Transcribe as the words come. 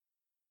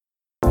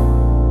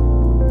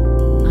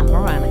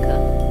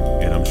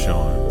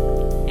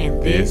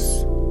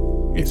This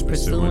is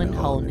Pursuing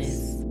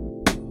Wholeness.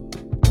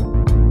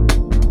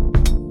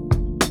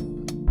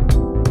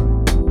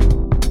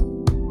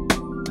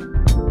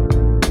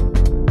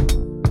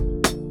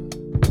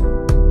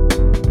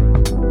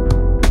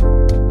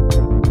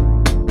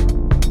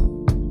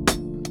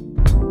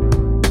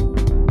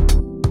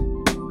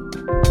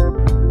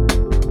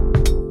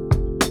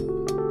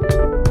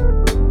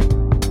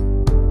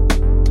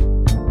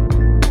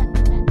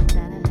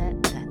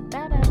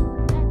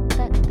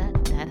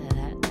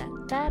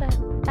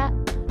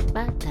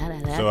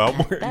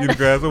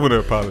 You guys, I want to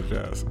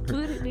apologize. I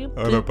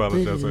want to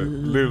apologize.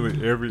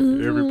 Literally every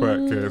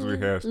podcast we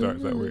have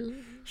starts out with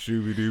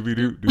shooby dooby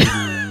doo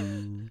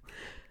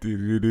doo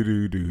doo doo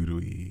doo doo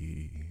doo.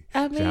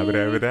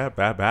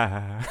 Bye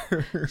bye.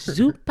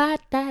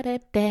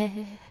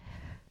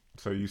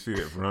 So you see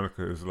that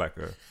Veronica is like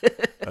a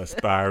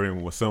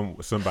aspiring with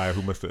somebody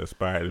who must have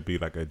aspired to be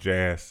like a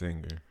jazz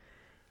singer,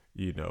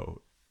 you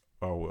know,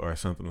 or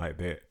something like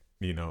that,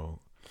 you know,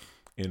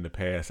 in the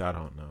past. I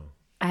don't know.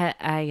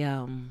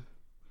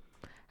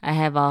 I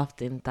have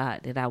often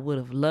thought that I would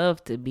have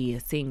loved to be a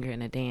singer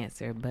and a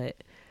dancer,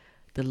 but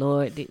the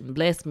Lord didn't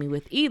bless me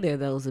with either of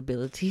those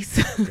abilities.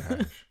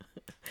 Gosh.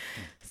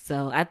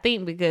 So I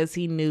think because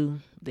he knew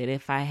that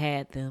if I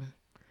had them,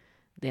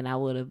 then I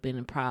would have been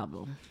a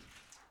problem.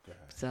 Gosh.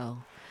 So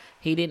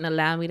he didn't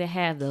allow me to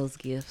have those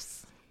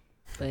gifts,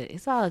 but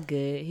it's all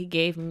good. He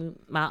gave me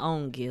my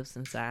own gifts,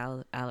 and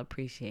so I'll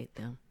appreciate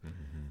them.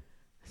 Mm-hmm.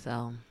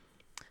 So...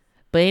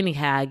 But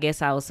anyhow, I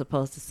guess I was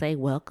supposed to say,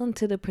 welcome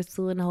to the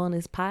Pursuing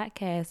Wholeness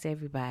podcast,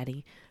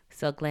 everybody.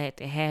 So glad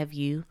to have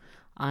you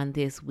on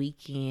this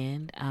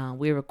weekend.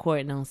 We're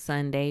recording on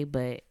Sunday,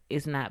 but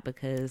it's not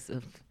because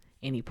of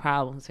any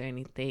problems or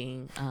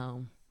anything. I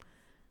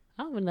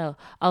don't know.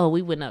 Oh,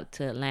 we went up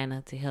to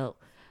Atlanta to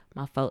help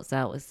my folks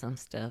out with some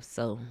stuff.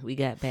 So we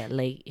got back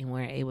late and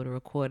weren't able to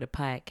record a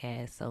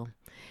podcast. So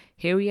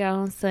here we are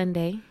on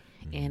Sunday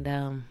and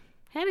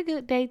had a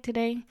good day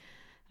today.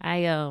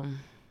 I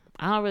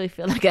don't really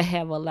feel like I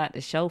have a lot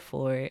to show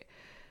for it,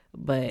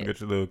 but...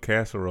 Get your little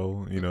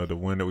casserole, you know, the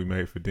one that we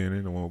made for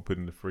dinner, the one we put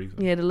in the freezer.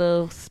 Yeah, the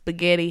little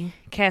spaghetti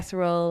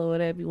casserole or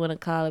whatever you want to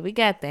call it. We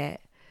got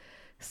that.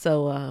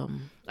 So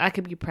I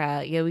could be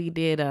proud. Yeah, we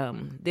did.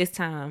 This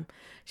time,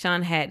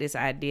 Sean had this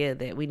idea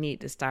that we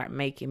need to start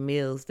making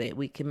meals that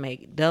we can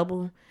make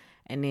double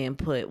and then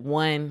put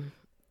one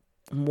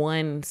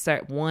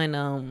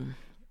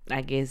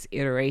I guess,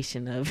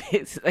 iteration of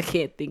it. I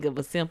can't think of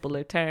a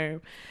simpler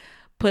term.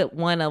 Put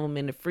one of them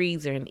in the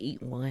freezer and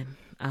eat one.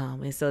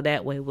 And so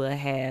that way we'll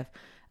have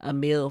a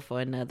meal for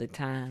another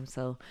time.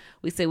 So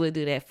we say we'll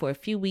do that for a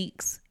few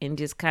weeks and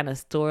just kind of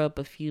store up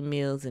a few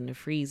meals in the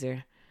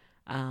freezer.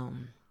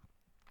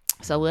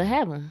 So we'll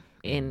have them.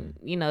 And,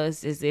 you know,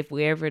 it's as if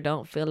we ever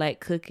don't feel like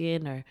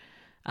cooking or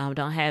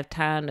don't have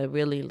time to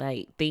really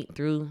like think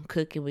through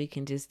cooking, we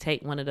can just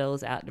take one of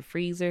those out the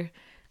freezer,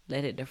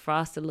 let it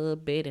defrost a little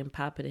bit and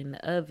pop it in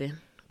the oven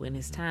when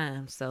it's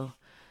time. So,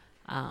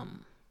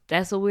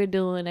 that's what we're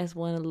doing. That's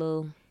one of the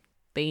little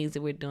things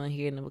that we're doing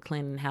here in the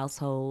McClendon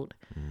household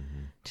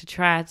to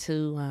try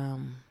to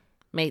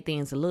make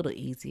things a little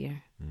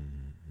easier.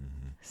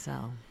 Mm-hmm.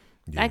 So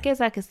yeah. I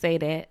guess I could say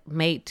that.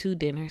 Made 2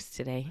 dinners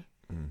today.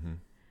 Mm-hmm.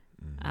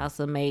 Mm-hmm. I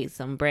also made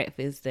some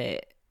breakfast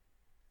that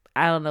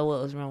I don't know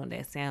what was wrong with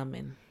that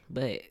salmon,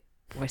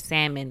 or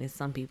salmon as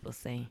some people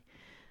say.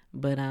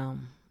 But I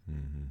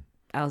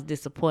was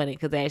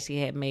disappointed because I actually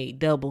had made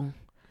double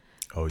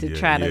to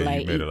try to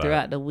like eat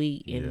throughout the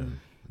week. And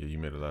yeah, you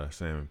made a lot of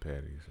salmon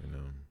patties, you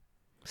know.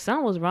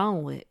 Something was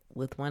wrong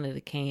with one of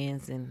the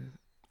cans, and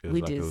it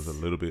was a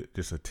little bit,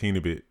 just a teeny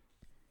bit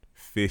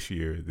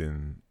fishier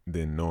than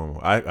normal.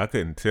 I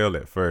couldn't tell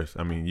at first.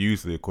 I mean,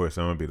 usually, of course,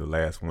 I'm gonna be the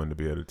last one to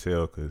be able to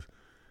tell because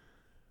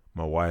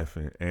my wife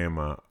and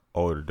my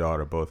older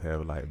daughter both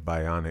have like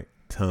bionic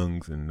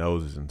tongues and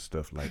noses and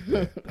stuff like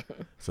that.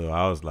 So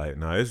I was like,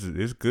 no,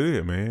 it's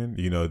good, man.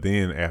 You know.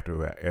 Then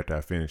after I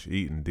finished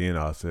eating, then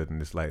all of a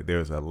sudden it's like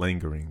there's a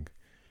lingering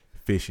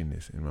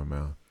fishiness in my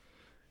mouth.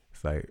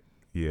 It's like,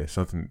 yeah,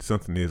 something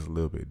is a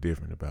little bit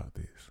different about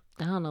this.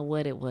 I don't know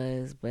what it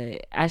was,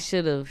 but I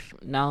should have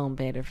known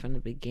better from the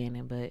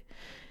beginning. But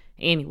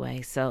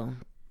anyway, so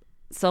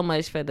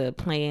much for the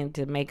plan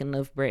to make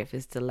enough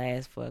breakfast to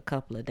last for a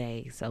couple of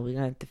days. So we're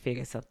gonna have to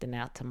figure something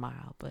out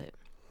tomorrow, but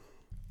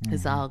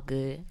it's all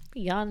good.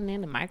 Yawning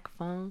in the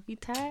microphone. You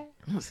tired?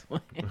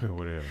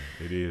 Whatever.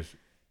 It is.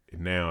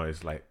 Now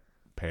it's like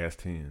past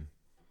 10.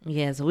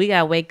 Yeah, so we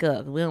gotta wake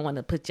up. We don't want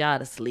to put y'all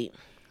to sleep.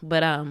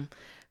 But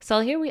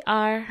so here we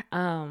are.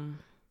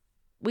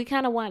 We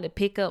kind of wanted to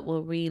pick up where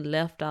we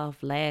left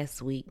off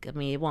last week. I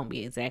mean, it won't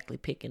be exactly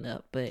picking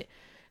up, but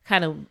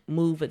kind of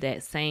move with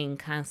that same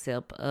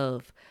concept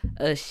of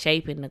us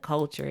shaping the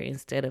culture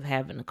instead of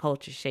having the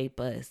culture shape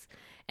us.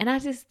 And I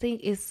just think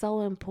it's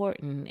so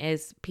important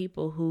as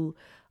people who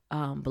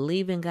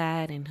believe in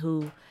God and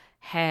who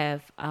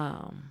have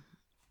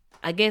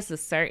I guess a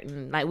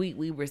certain, like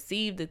we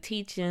receive the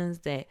teachings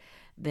that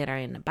are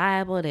in the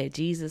Bible that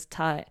Jesus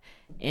taught,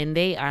 and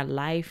they are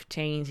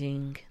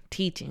life-changing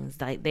teachings.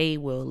 Like, they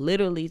will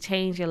literally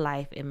change your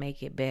life and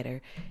make it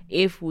better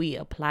if we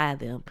apply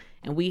them.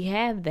 And we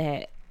have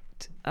that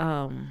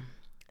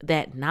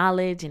that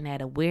knowledge and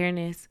that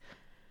awareness.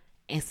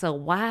 And so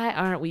why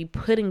aren't we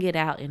putting it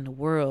out in the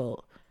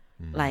world,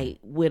 like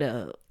with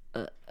a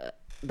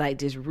like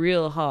just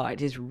real hard,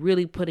 just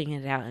really putting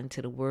it out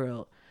into the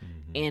world,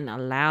 and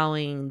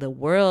allowing the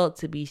world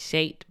to be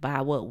shaped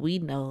by what we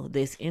know,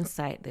 this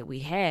insight that we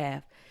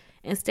have,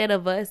 instead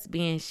of us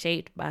being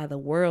shaped by the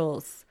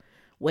world's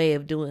way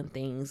of doing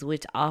things,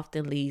 which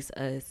often leaves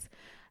us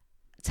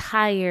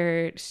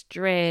tired,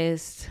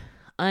 stressed,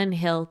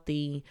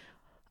 unhealthy,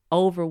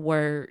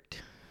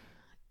 overworked,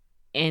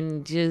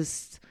 and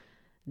just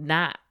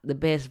not the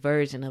best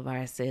version of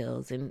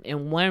ourselves.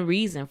 And one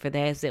reason for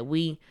that is that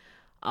we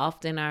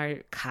often are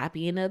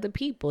copying other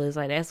people. It's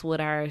like, that's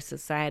what our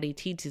society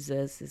teaches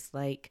us. It's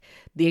like,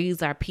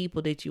 these are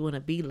people that you want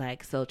to be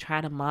like, so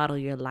try to model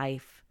your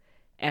life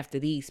after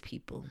these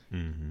people.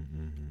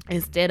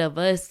 Instead of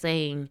us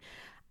saying,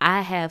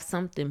 I have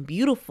something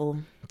beautiful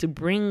to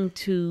bring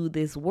to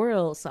this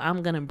world, so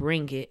I'm going to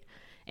bring it,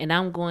 and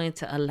I'm going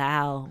to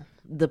allow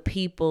the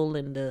people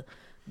and the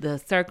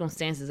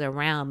circumstances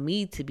around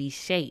me to be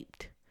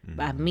shaped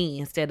by me,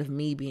 instead of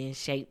me being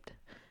shaped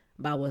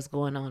by what's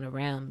going on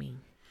around me.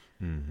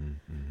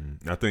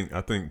 I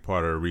think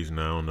part of the reason,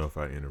 I don't know if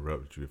I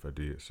interrupted you. If I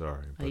did,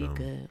 sorry. But, you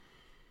good.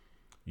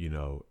 You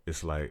know,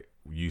 it's like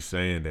you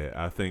saying that.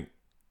 I think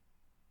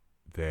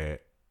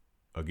that,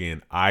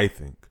 again, I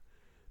think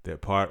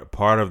that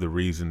part of the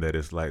reason that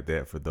it's like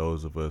that for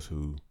those of us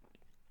who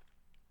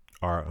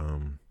are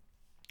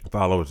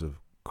followers of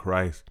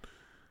Christ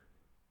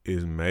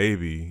is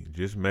maybe,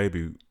 just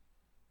maybe,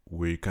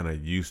 we're kind of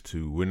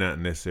we're not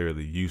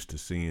necessarily used to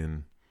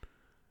seeing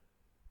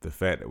the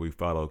fact that we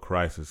follow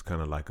Christ as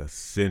kind of like a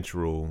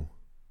central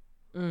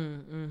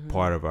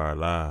part of our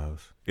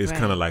lives. It's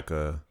kind of like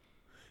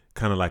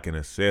an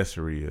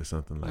accessory or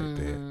something like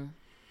that,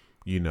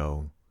 you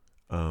know.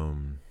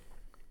 And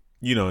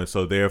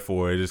so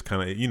therefore it just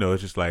kind of,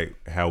 it's just like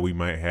how we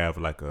might have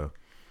like I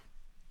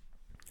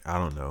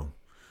don't know,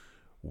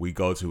 we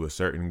go to a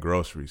certain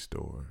grocery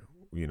store,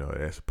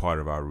 that's part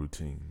of our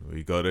routine.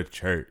 We go to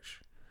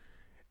church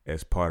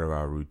as part of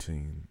our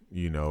routine,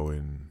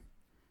 and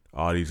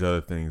all these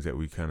other things that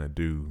we kind of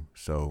do.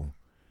 So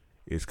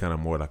it's kind of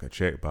more like a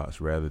checkbox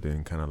rather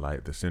than kind of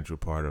like the central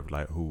part of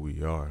like who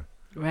we are.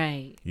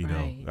 Right.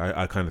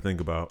 I kind of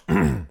think about,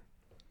 the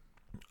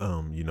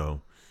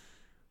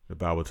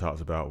Bible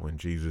talks about when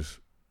Jesus,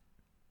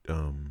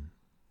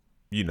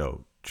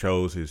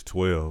 chose his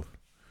 12,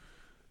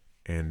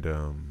 and,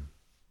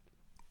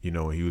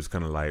 he was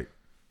kind of like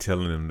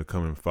telling them to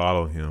come and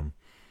follow him.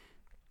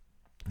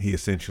 He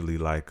essentially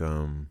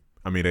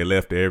they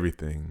left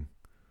everything.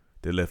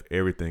 They left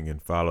everything and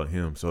followed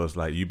him. So it's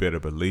like, you better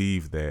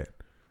believe that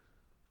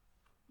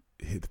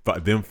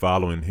them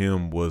following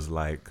him was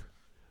like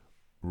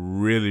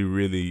really,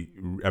 really,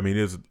 it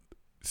was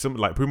some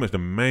like pretty much the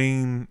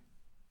main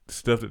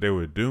stuff that they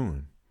were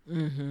doing.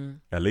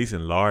 At least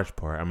in large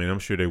part. I'm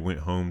sure they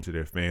went home to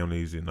their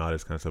families and all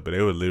this kind of stuff, but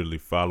they were literally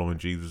following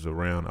Jesus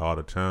around all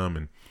the time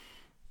and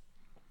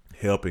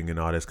helping and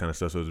all this kind of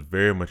stuff. So it was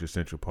very much a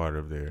central part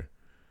of their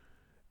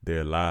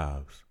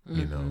lives,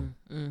 So.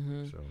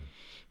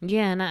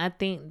 Yeah, and I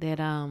think that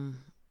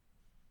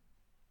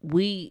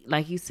we,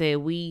 like you said,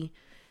 we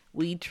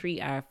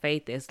treat our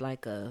faith as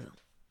like a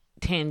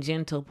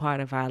tangential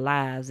part of our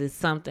lives. It's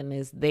something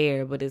that's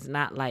there, but it's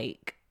not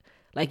like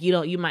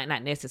you might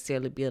not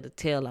necessarily be able to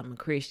tell I'm a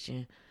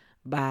Christian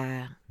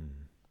by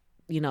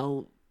you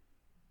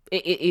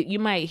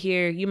might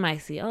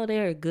see, oh,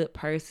 they're a good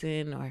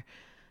person, or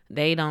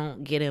they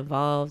don't get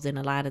involved in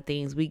a lot of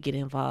things we get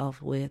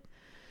involved with,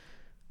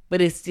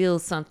 but it's still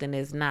something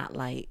that's not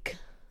like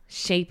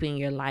shaping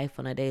your life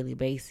on a daily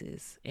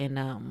basis. And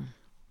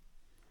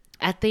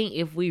I think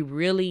if we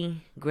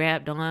really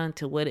grabbed on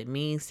to what it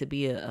means to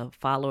be a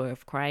follower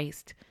of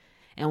Christ,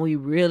 and we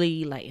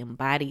really like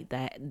embodied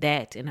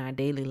that in our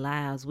daily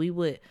lives, we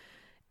would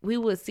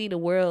see the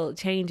world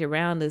change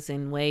around us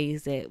in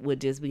ways that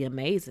would just be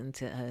amazing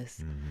to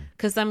us.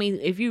 Because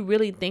if you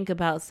really think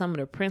about some of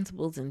the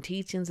principles and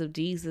teachings of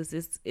Jesus,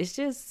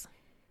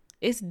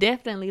 it's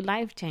definitely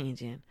life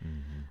changing.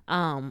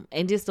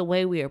 And just the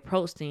way we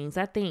approach things.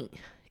 I think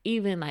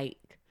even like,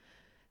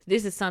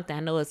 this is something, I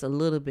know it's a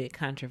little bit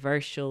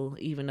controversial,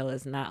 even though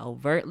it's not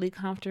overtly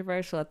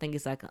controversial. I think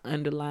it's like an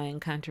underlying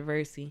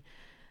controversy.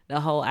 The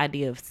whole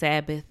idea of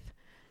Sabbath,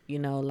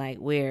 like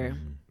where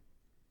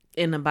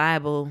in the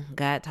Bible,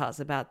 God talks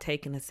about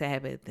taking the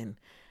Sabbath and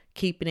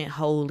keeping it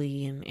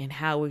holy, and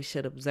how we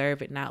should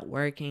observe it, not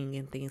working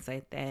and things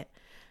like that.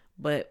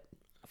 But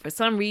for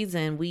some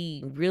reason,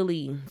 we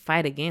really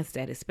fight against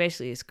that,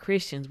 especially as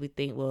Christians. We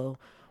think, well,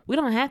 we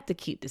don't have to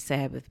keep the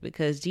Sabbath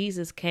because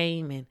Jesus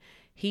came and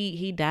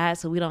he died,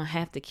 so we don't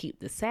have to keep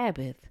the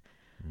Sabbath.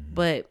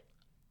 But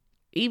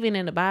even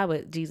in the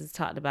Bible, Jesus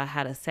talked about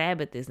how the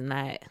Sabbath is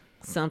not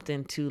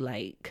something to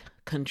like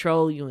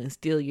control you and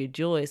steal your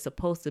joy. It's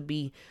supposed to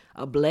be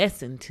a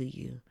blessing to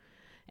you.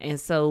 And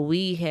so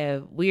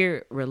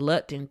we're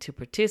reluctant to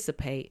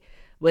participate,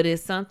 but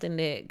it's something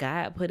that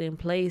God put in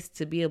place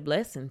to be a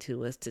blessing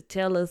to us, to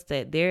tell us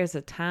that there's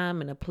a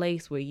time and a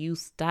place where you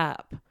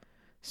stop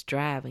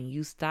striving,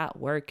 you stop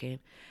working,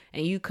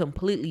 and you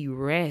completely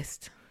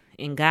rest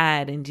in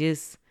God and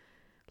just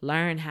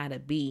learn how to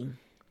be.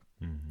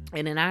 Mm-hmm.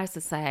 And in our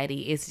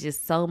society, it's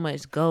just so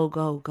much go,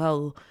 go,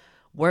 go,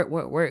 work,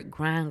 work, work,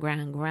 grind,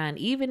 grind, grind.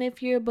 Even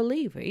if you're a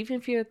believer, even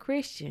if you're a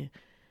Christian,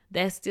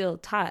 that's still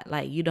taught.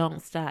 Like, you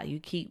don't stop, you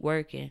keep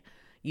working.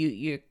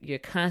 You're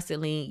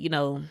constantly,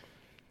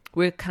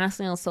 we're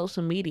constantly on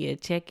social media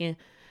checking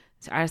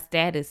our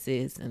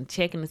statuses and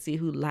checking to see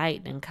who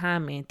liked and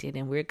commented,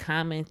 and we're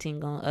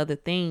commenting on other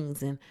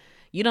things. And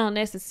you don't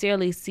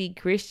necessarily see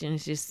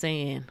Christians just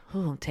saying,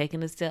 "Oh, I'm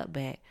taking a step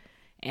back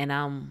and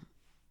I'm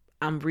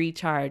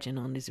recharging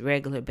on this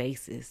regular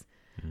basis."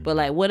 Mm-hmm. But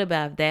like, what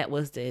about if that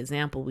was the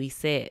example we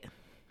set?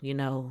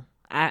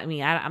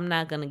 I'm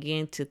not going to get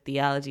into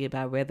theology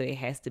about whether it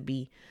has to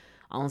be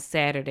on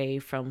Saturday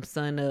from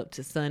sun up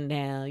to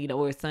sundown,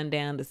 or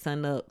sundown to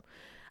sun up.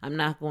 I'm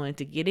not going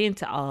to get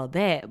into all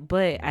that,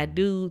 but I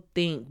do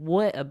think,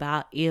 what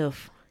about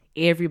if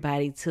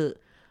everybody took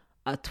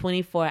a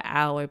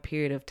 24-hour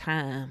period of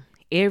time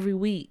every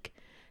week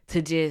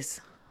to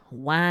just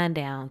wind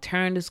down,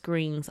 turn the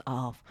screens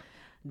off,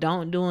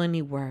 don't do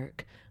any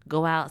work,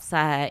 go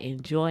outside,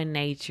 enjoy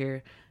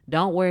nature,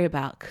 don't worry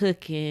about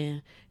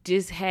cooking,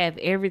 just have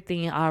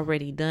everything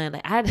already done.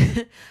 Like,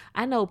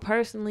 I know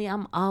personally,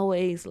 I'm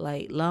always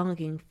like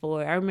longing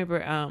for. I remember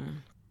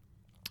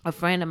a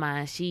friend of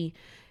mine, she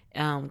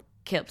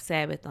kept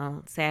Sabbath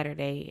on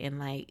Saturday, and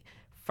like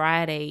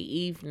Friday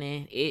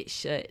evening it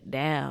shut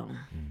down.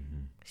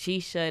 Mm-hmm.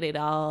 She shut it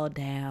all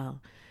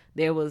down.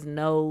 There was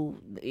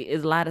a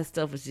lot of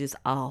stuff was just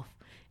off,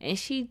 and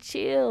she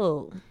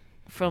chilled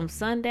from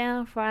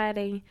sundown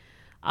Friday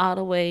all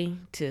the way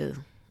to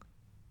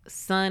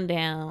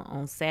sundown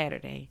on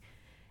Saturday.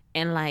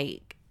 And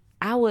like,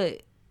 I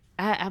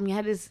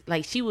just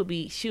like, she would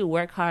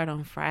work hard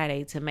on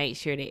Friday to make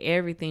sure that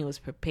everything was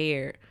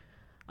prepared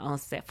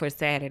for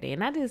Saturday.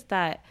 And I just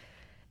thought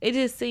it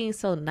just seemed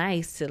so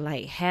nice to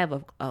like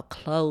have a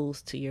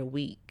close to your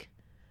week,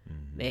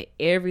 mm-hmm. that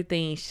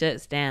everything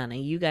shuts down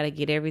and you got to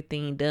get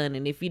everything done.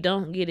 And if you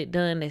don't get it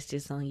done, that's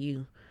just on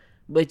you.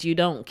 But you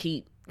don't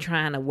keep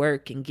trying to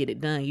work and get it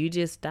done. You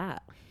just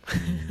stop.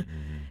 Mm-hmm.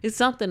 It's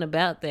something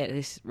about that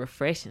that's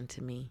refreshing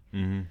to me.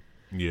 Mm-hmm.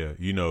 Yeah,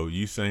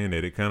 you saying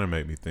that, it kind of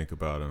made me think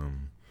about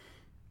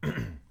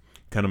the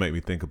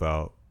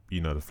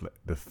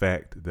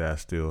fact that I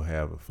still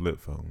have a flip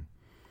phone,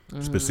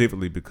 mm-hmm.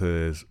 specifically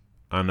because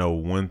I know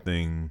one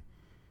thing,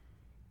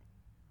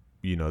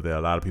 that a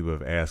lot of people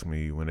have asked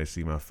me when they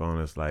see my phone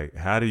is like,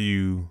 how do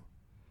you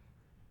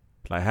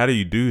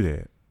do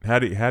that? How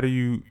do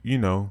you,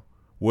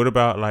 what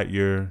about like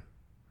your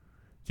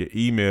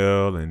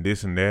email and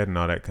this and that and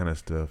all that kind of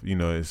stuff,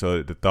 and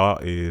so the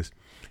thought is,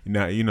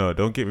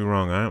 don't get me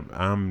wrong,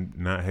 I'm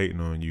not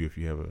hating on you if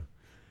you have a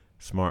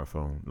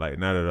smartphone, like,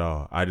 not at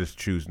all. I just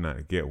choose not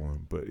to get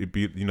one. But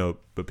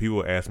but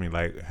people ask me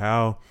like,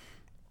 of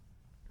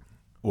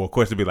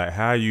course it'd be like,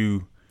 how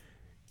you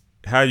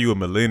a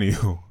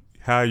millennial?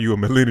 How are you a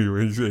millennial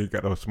and you say you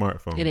got a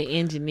smartphone? And an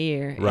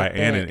engineer, right?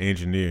 And an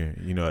engineer,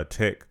 a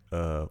tech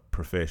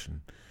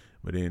profession.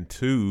 But then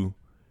two,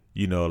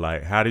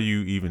 like, how do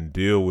you even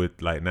deal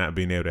with like not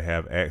being able to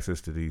have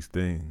access to these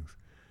things?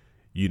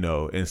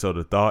 And so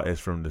the thought is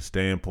from the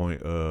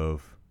standpoint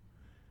of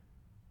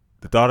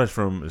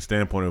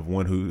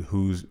one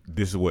who's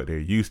this is what they're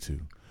used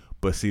to.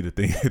 But see, the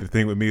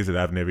thing with me is that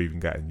I've never even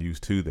gotten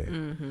used to that.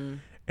 Mm-hmm.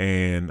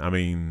 And I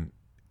mean,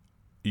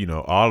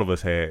 all of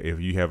us had, if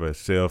you have a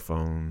cell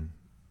phone,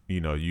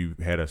 you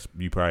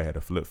probably had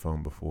a flip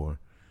phone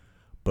before.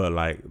 But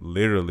like,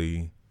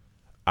 literally,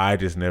 I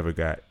just never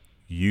got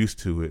used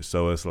to it.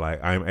 So it's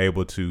like, I'm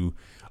able to,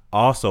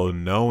 also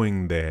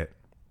knowing that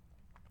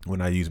when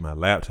I use my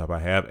laptop, I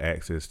have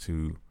access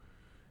to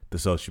the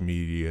social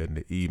media and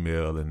the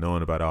email and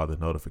knowing about all the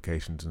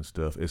notifications and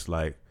stuff. It's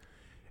like,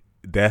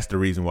 that's the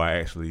reason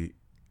why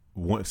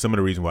some of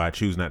the reason why I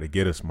choose not to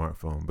get a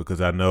smartphone,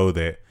 because I know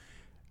that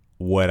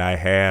what I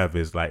have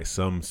is like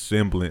some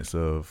semblance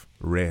of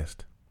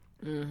rest,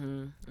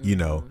 mm-hmm.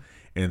 Mm-hmm.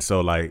 And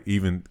so like,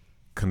 even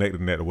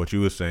connecting that to what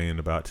you were saying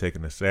about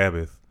taking a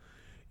Sabbath,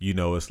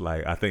 it's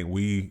like, I think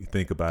we would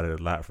think about it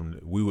a lot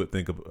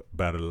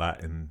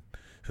in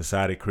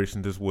society,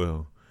 Christians as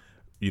well,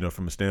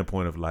 from a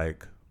standpoint of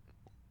like,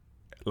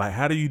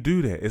 how do you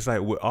do that? It's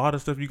like, with all the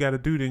stuff you got to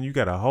do, then you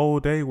got a whole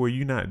day where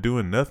you're not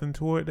doing nothing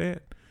toward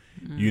that,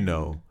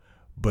 mm-hmm.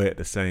 But at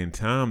the same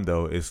time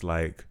though, it's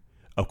like,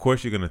 of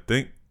course you're going to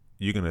think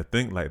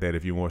like that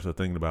if you're more so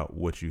thinking about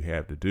what you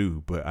have to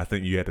do. But I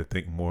think you have to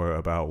think more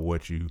about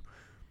what you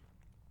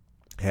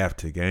have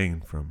to gain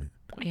from it.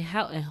 And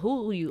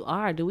who you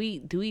are. Do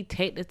we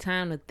take the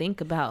time to think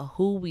about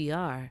who we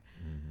are,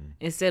 mm-hmm.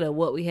 instead of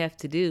what we have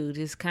to do?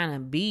 Just kind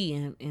of be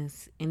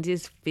and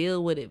just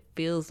feel what it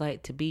feels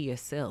like to be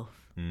yourself.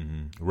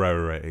 Mm-hmm.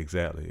 Right.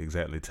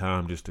 Exactly.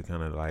 Time just to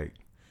kind of like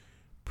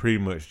pretty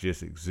much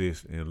just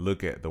exist and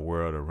look at the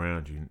world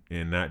around you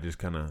and not just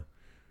kind of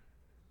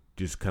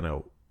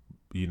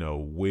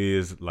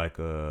whiz like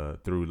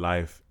through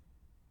life,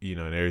 and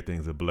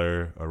everything's a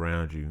blur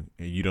around you,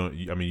 and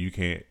you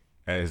can't,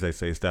 as they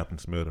say, stop and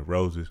smell the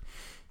roses.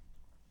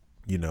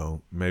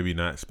 Maybe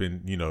not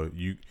spend,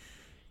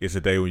 it's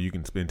a day when you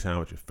can spend time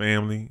with your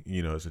family.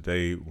 It's a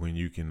day when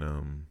you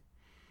can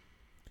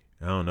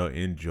I don't know,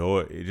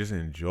 enjoy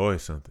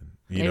something.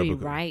 Maybe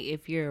write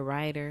if you're a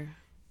writer,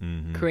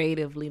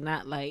 creatively,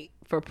 not like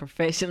for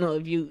professional.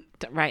 If you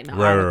write an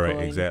article or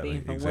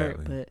anything for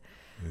work, but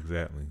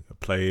exactly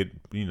play it.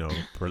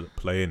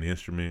 Play an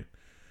instrument,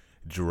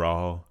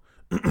 draw,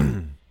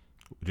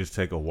 just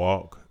take a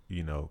walk.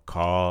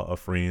 Call a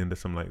friend or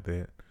something like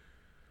that.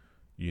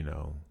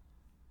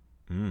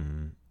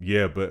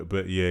 Yeah,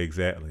 but yeah,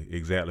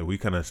 exactly. We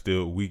kind of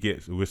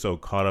we're so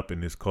caught up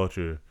in this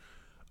culture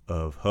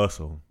of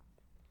hustle,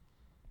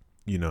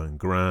 and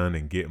grind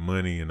and get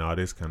money and all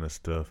this kind of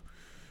stuff,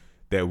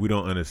 that we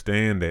don't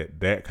understand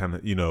that kind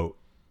of,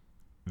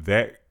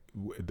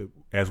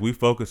 as we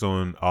focus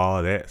on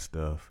all that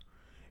stuff,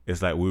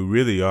 it's like we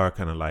really are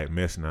kind of like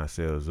messing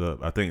ourselves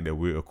up. I think that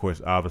we're, of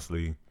course,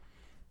 obviously,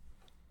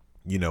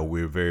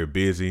 we're very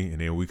busy,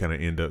 and then we kind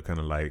of end up kind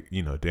of like,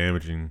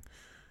 damaging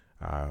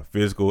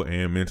physical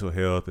and mental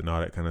health and all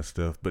that kind of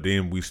stuff. But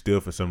then we still,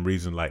 for some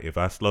reason, like if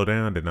I slow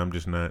down, then I'm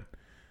just not,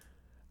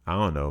 I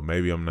don't know,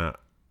 maybe I'm not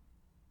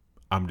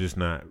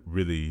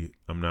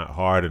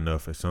hard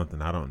enough or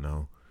something. I don't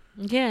know.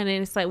 Yeah, and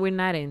then it's like we're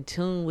not in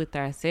tune with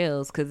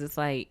ourselves, because it's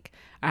like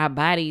our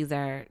bodies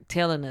are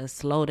telling us,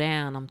 slow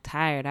down, I'm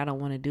tired, I don't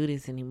want to do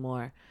this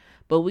anymore.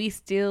 But we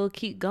still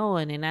keep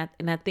going, and I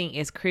think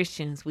as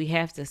Christians, we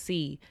have to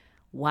see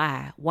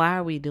why. Why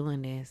are we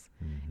doing this?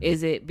 Mm-hmm.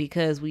 Is it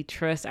because we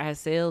trust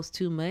ourselves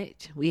too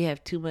much? We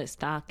have too much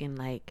stock in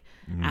like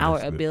our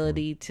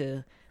ability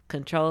to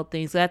control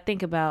things. So I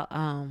think about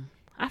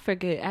I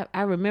forget.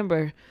 I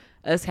remember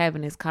us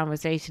having this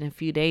conversation a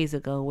few days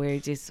ago where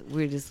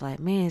we're just like,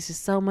 man, it's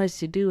just so much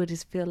to do. I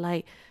just feel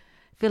like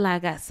I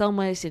got so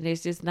much and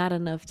there's just not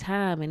enough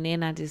time. And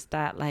then I just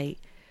thought, like,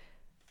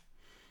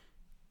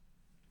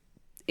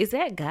 is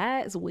that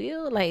God's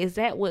will? Like, is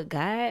that what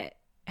God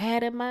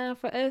had in mind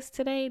for us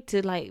today,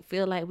 to like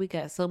feel like we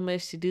got so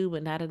much to do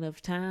but not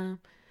enough time?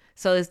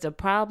 So is the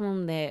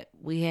problem that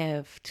we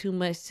have too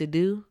much to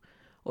do,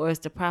 or is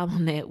the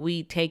problem that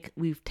we've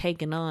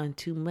taken on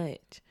too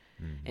much?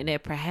 And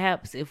that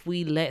perhaps if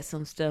we let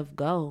some stuff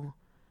go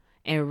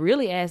and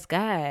really ask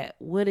God,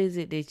 what is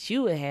it that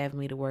you would have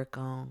me to work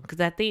on?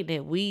 Because I think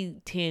that we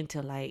tend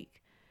to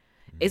like,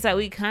 it's like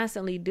we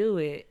constantly do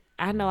it.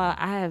 I know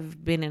I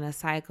have been in a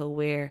cycle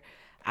where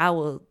I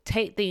will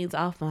take things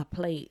off my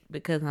plate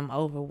because I'm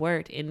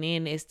overworked, and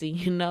then it's the,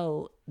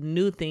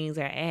 new things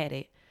are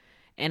added.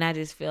 And I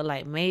just feel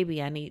like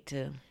maybe I need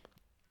to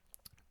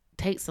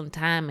take some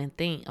time and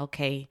think,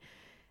 okay,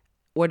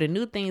 were the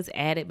new things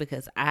added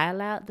because I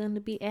allowed them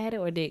to be added,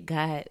 or did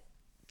God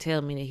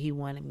tell me that he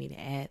wanted me to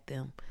add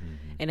them?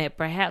 And that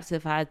perhaps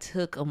if I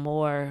took an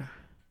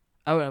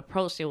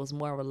approach that was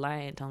more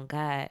reliant on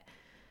God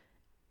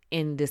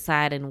in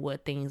deciding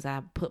what things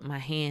I put my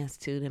hands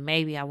to, then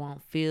maybe I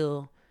won't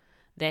feel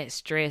that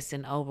stress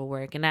and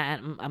overwork. And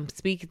I'm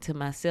speaking to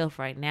myself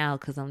right now,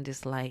 because I'm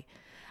just like,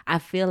 I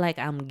feel like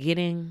I'm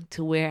getting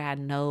to where I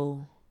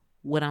know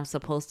what I'm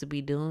supposed to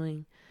be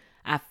doing.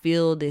 I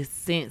feel this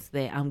sense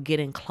that I'm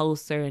getting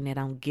closer and that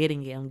I'm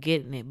getting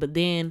it. But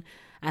then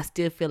I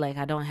still feel like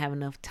I don't have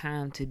enough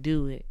time to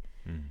do it.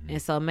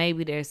 And so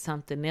maybe there's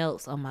something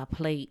else on my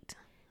plate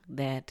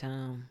that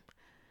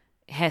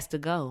has to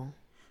go.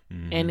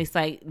 And it's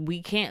like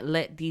we can't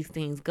let these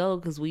things go,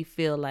 because we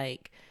feel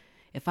like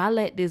if I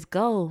let this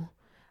go,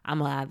 I'm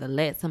going to either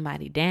let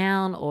somebody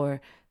down, or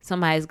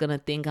somebody's going to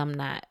think I'm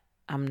not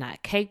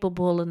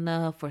capable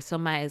enough, or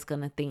somebody's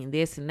going to think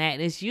this and that.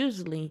 And it's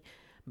usually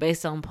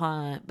based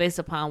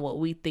upon what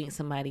we think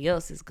somebody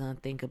else is going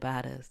to think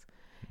about us.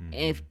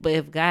 But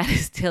if God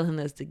is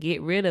telling us to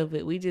get rid of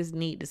it, we just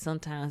need to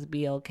sometimes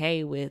be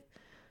okay with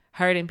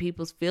hurting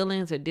people's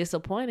feelings or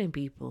disappointing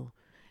people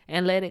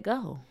and let it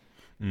go.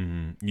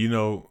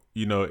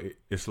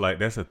 It's like,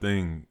 that's a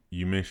thing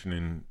you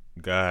mentioning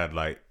God.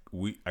 Like,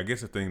 I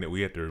guess the thing that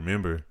we have to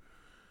remember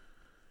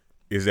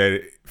is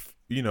that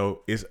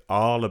it's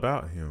all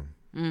about him.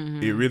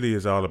 It really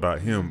is all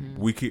about him.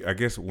 I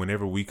guess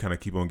whenever we kind of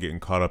keep on getting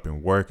caught up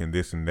in work and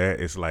this and that,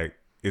 it's like,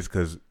 it's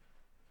because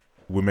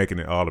we're making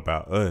it all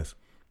about us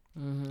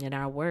and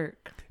our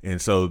work.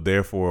 And so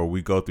therefore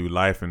we go through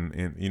life and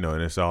and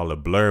it's all a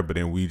blur, but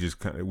then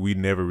we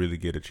never really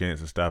get a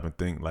chance to stop and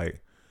think,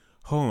 like,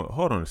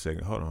 hold on a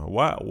second. Hold on.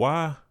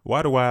 Why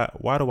do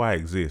I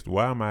exist?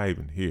 Why am I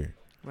even here?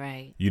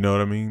 Right. You know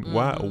what I mean?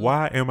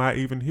 Why am I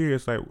even here?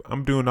 It's like,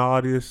 I'm doing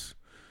all this,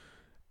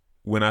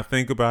 when I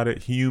think about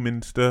it,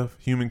 human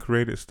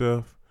created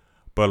stuff,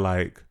 but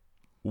like,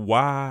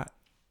 why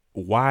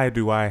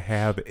do I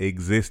have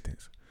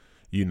existence?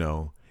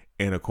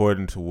 And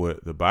according to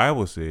what the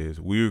Bible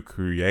says, we were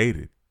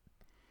created,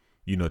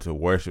 to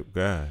worship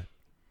God,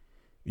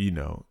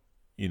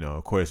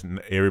 of course,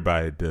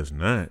 everybody does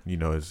not.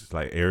 It's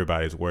like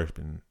everybody's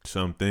worshiping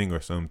something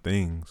or some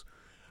things,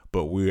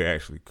 but we're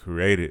actually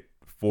created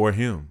for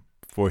Him,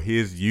 for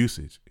His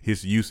usage,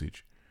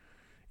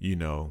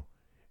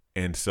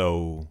 and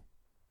so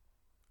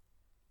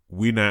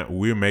we're not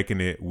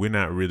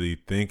really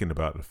thinking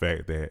about the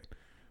fact that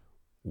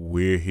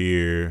we're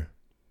here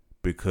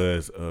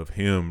because of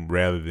Him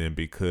rather than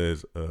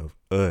because of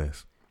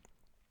us.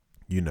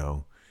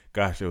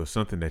 Gosh, there was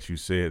something that you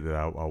said that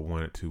I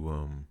wanted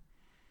to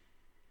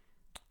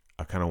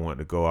I kind of wanted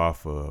to go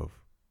off of.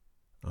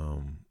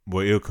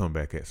 Well, it'll come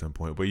back at some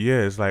point, but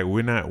yeah, it's like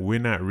we're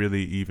not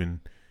really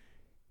even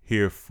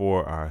here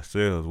for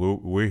ourselves.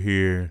 We're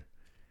here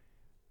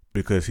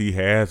because He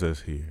has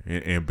us here,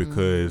 and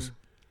because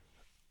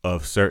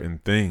of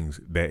certain things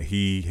that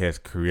He has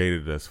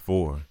created us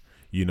for.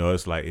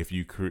 It's like if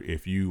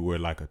you were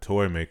like a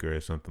toy maker or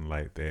something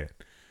like that,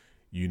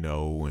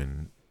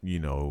 when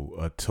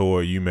a toy,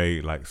 you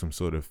made like some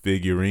sort of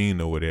figurine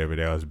or whatever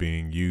that was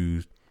being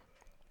used,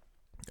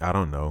 I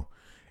don't know,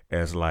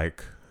 as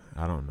like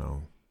a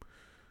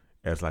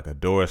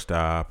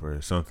doorstop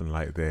or something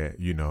like that,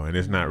 and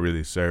it's not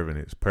really serving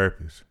its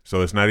purpose.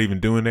 So it's not even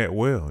doing that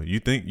well. You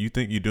think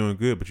you're doing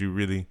good, but you're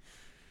really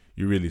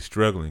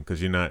struggling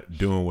because you're not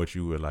doing what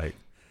you were like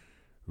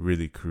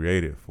really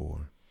created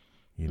for.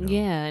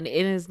 Yeah, and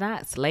it is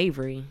not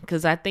slavery,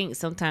 because I think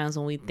sometimes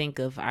when we think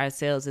of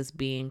ourselves as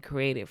being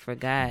created for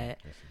God,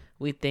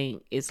 we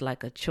think it's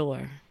like a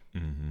chore.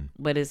 Mm-hmm.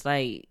 But it's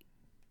like,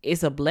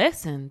 it's a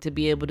blessing to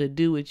be able to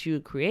do what you were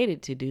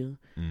created to do.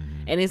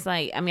 Mm-hmm. And it's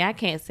like, I mean, I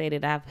can't say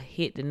that I've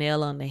hit the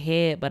nail on the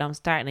head, but I'm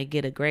starting to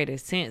get a greater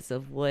sense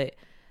of what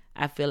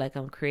I feel like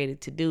I'm created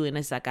to do. And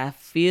it's like, I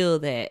feel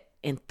that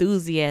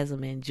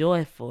enthusiasm and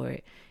joy for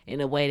it in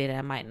a way that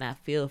I might not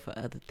feel for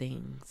other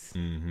things.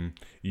 Mm-hmm.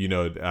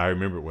 I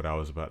remember what I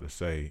was about to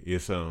say.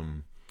 It's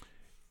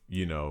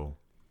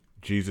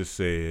Jesus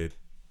said,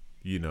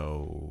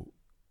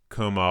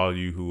 come all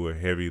you who are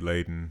heavy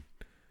laden,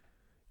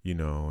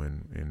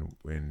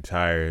 and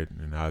tired,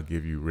 and I'll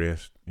give you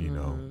rest.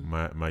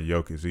 My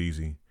yoke is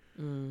easy,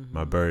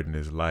 my burden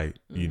is light.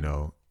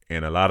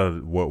 And a lot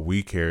of what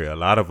we carry, a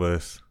lot of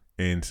us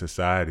in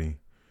society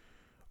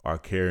are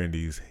carrying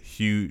these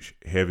huge,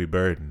 heavy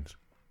burdens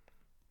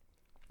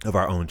of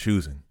our own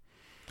choosing,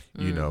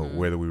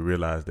 whether we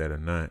realize that or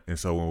not. And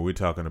so when we're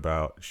talking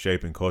about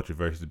shaping culture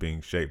versus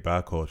being shaped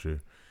by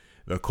culture,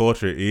 the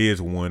culture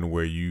is one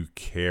where you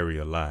carry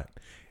a lot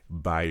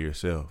by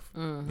yourself.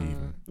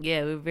 Even.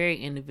 Yeah, we're very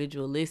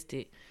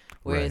individualistic,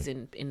 whereas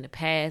in the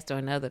past or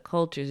in other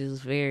cultures, it was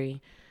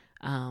very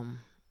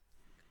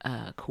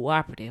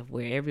cooperative,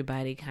 where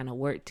everybody kind of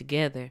worked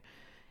together,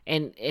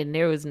 and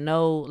there was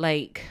no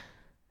like.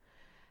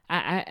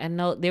 I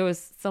know there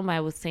was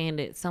somebody was saying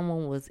that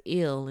someone was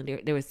ill and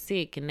they were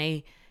sick, and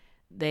they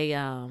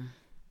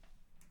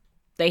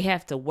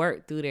have to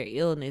work through their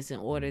illness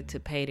in order to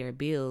pay their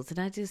bills. And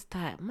I just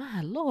thought,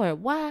 my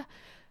Lord, why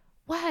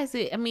is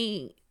it? I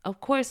mean, of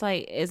course,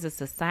 like as a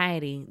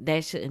society,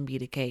 that shouldn't be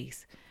the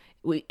case.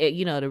 We,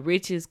 the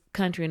richest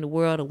country in the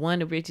world, or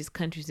one of the richest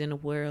countries in the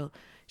world,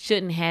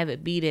 shouldn't have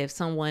it be that if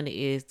someone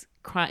is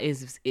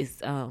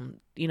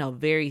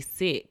very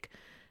sick,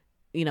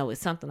 with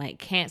something like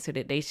cancer,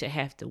 that they should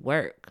have to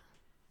work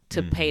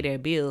to pay their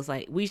bills.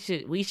 Like we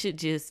should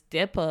just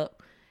step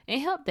up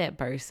and help that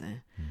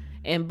person.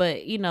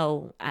 But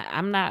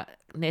I'm not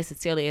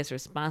necessarily as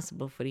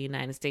responsible for the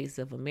United States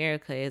of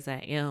America as I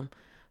am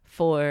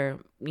for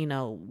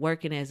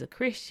working as a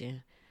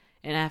Christian.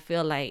 And I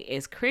feel like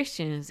as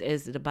Christians,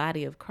 as the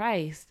body of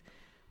Christ,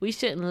 we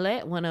shouldn't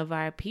let one of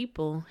our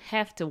people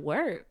have to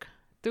work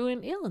through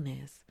an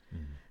illness.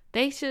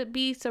 They should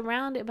be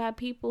surrounded by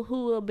people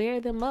who will bear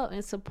them up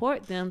and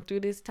support them through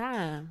this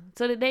time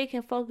so that they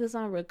can focus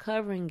on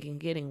recovering and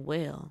getting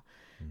well.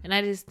 And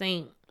I just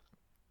think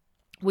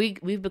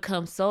we've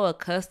become so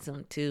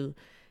accustomed to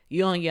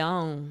you on your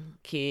own,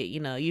 kid.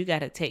 You got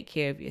to take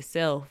care of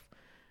yourself,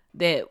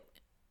 that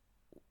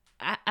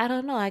I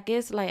don't know. I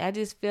guess like I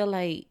just feel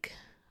like,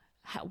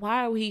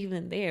 why are we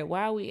even there?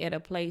 Why are we at a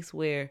place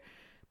where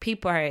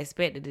people are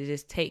expected to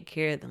just take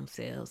care of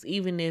themselves,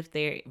 even if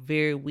they're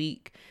very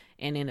weak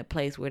and in a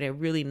place where they're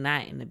really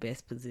not in the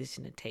best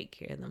position to take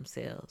care of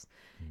themselves?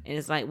 And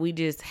it's like we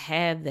just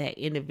have that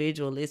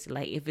individualistic,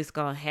 like if it's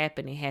going to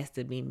happen, it has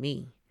to be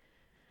me.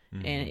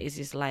 And it's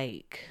just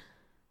like,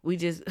 we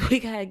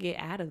got to get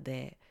out of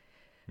that.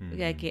 We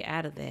got to get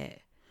out of that.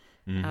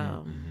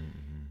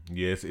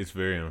 Yes, it's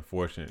very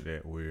unfortunate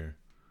that we're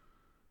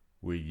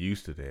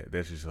used to that.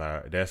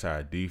 That's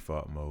our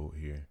default mode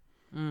here.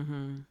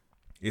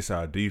 It's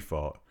our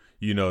default.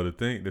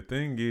 The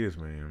thing is,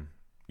 man,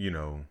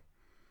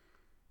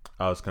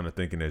 I was kind of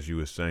thinking as you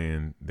were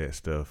saying that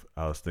stuff,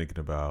 I was thinking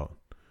about,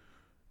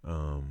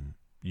 a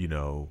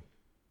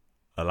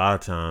lot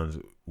of times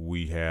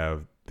we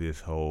have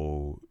this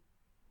whole,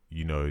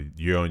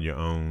 you're on your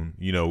own,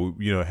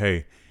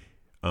 hey,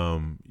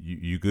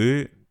 you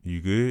good?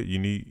 You good? You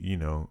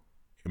need,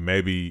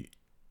 maybe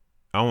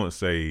I won't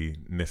say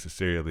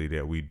necessarily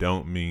that we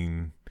don't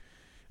mean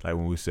like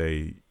when we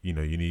say, you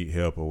know, you need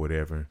help or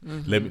whatever,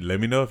 Mm-hmm. let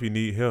me know if you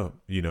need help.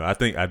 You know,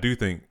 I do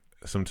think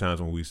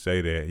sometimes when we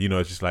say that, you know,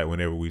 it's just like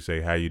whenever we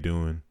say how you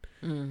doing,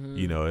 you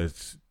Mm-hmm. know,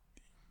 it's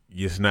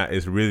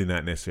really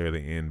not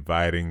necessarily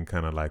inviting,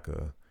 kind of like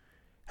a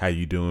how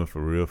you doing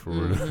for real, for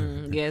real.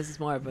 Mm-hmm. Yes, it's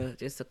more of a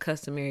just a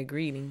customary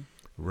greeting.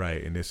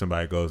 Right. And if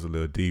somebody goes a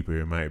little deeper,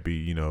 it might be,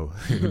 you know,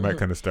 it might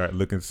kind of start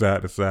looking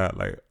side to side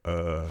like,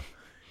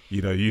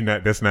 you know, you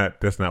not that's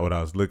not what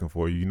I was looking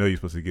for. You know, you're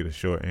supposed to get a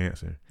short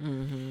answer.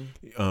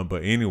 Mm-hmm.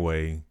 But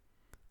anyway,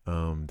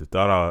 the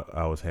thought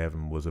I was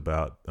having was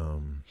about,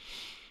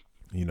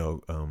 you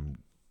know,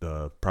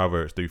 the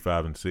Proverbs 3,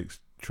 5, and 6.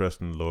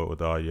 Trust in the Lord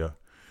with all your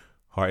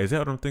heart. Is that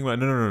what I'm thinking about?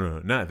 No,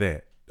 not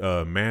that.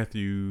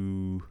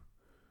 Matthew,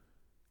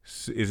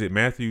 is it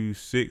Matthew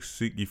 6?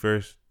 Seek ye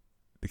first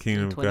the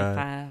kingdom And of God.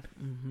 25.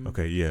 Mm-hmm.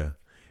 Okay, yeah.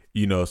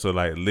 You know, so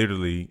like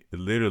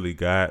literally,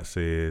 God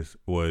says,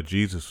 well,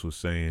 Jesus was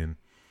saying,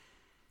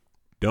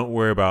 don't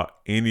worry about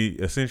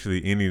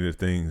essentially any of the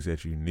things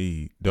that you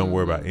need. Don't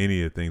worry about Mm-hmm.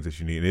 any of the things that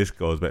you need. And this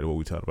goes back to what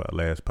we talked about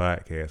last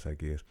podcast, I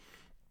guess.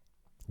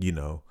 You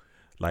know,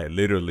 like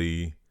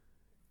literally,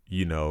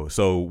 you know,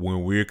 so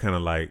when we're kind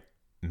of like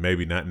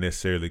maybe not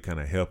necessarily kind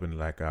of helping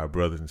like our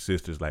brothers and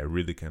sisters, like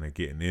really kind of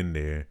getting in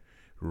there,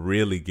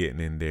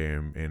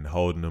 and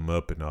holding them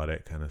up and all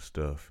that kind of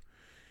stuff.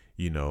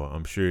 You know,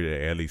 I'm sure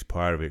that at least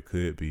part of it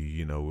could be,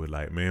 you know, we're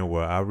like, man,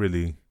 well,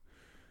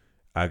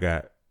 I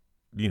got,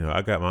 you know,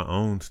 I got my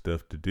own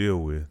stuff to deal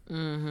with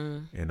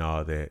Mm-hmm. and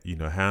all that. You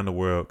know, how in the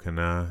world can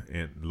I?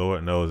 And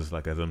Lord knows, it's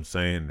like as I'm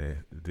saying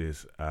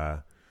this,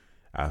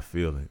 I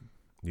feel it.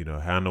 You know,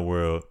 how in the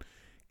world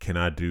can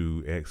I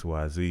do X,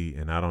 Y, Z?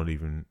 And I don't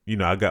even, you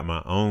know, I got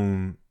my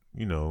own,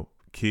 you know,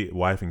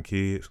 wife and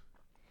kids,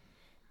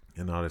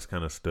 and all this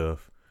kind of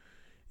stuff.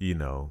 You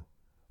know,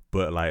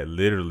 but like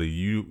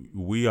literally,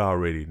 we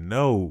already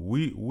know,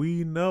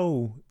 we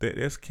know that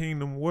that's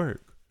kingdom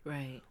work.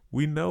 Right.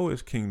 We know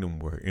it's kingdom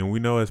work, and we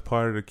know as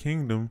part of the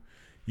kingdom,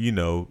 you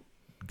know,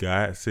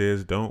 God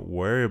says, don't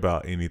worry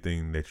about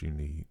anything that you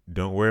need.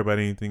 Don't worry about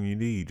anything you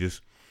need.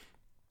 Just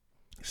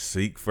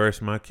seek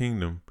first my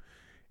kingdom,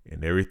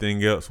 and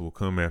everything else will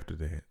come after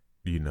that,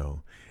 you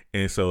know.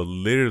 And so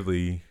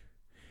literally,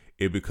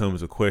 it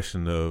becomes a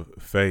question of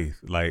faith.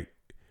 Like,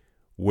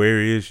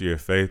 where is your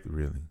faith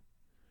really?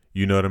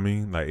 You know what I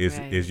mean? Like, is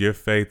Right. your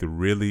faith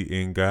really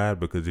in God?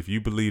 Because if you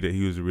believe that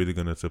He was really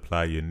going to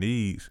supply your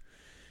needs,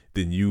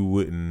 then you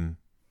wouldn't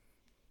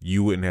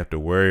have to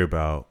worry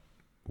about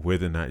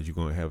whether or not you're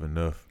going to have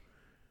enough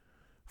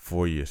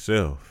for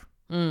yourself.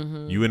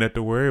 Mm-hmm. You wouldn't have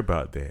to worry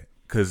about that,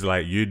 because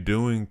like you're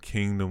doing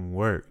kingdom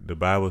work. The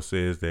Bible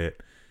says that,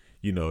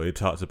 you know, it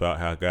talks about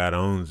how God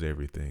owns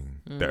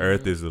everything. The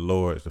earth Mm-hmm. is the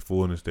Lord's, the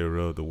fullness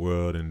thereof, the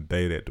world, and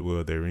they that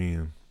dwell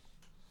therein.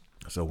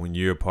 So when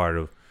you're a part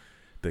of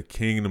the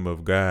kingdom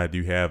of God,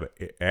 you have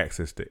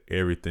access to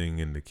everything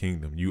in the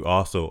kingdom. You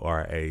also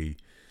are a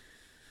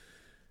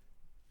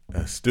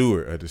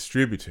steward, a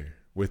distributor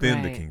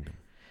within the Right. kingdom.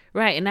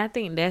 Right. And I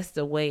think that's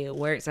the way it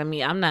works. I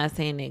mean, I'm not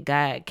saying that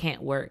God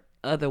can't work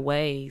other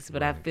ways,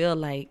 but I Right. feel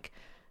like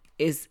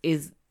is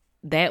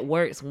that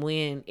works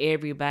when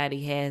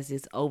everybody has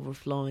this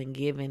overflowing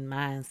giving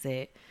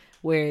mindset,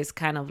 where it's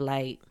kind of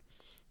like,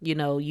 you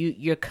know,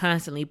 you're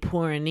constantly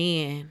pouring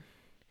in.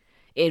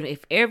 And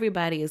if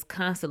everybody is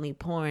constantly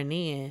pouring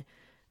in,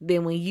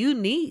 then when you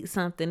need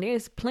something,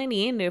 there's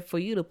plenty in there for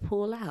you to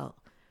pull out.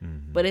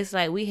 Mm-hmm. But it's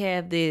like we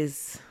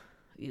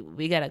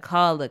gotta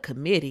call a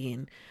committee,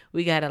 and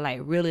we gotta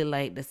like really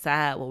like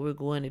decide what we're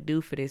going to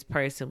do for this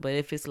person. But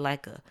if it's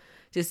like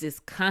just this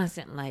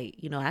constant,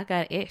 like, you know, I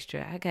got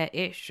extra,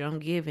 I'm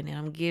giving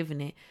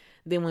it.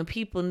 Then when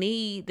people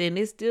need, then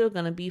it's still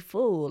gonna be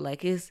full.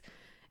 Like it's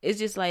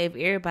just like if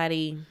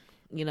everybody,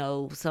 you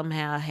know,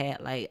 somehow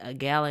had like a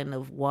gallon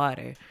of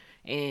water,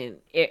 and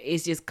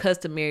it's just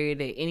customary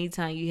that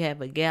anytime you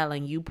have a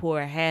gallon, you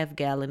pour a half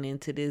gallon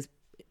into this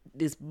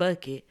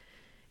bucket.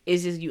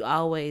 It's just you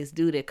always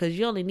do that because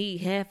you only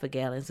need half a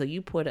gallon, so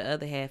you pour the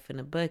other half in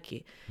the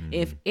bucket. Mm-hmm.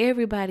 If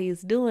everybody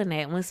is doing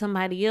that, when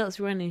somebody else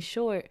running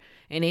short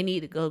and they need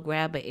to go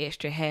grab an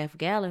extra half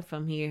gallon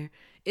from here,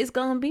 it's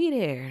gonna be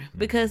there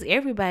because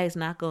everybody's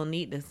not gonna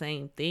need the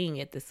same thing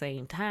at the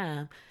same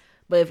time.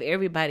 But if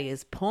everybody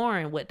is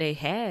pouring what they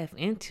have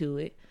into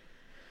it,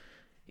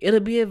 it'll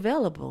be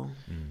available.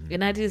 Mm-hmm.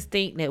 And I just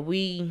think that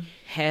we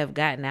have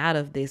gotten out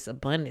of this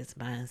abundance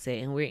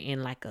mindset, and we're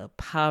in like a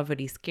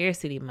poverty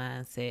scarcity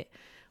mindset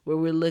where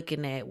we're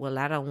looking at, well,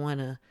 I don't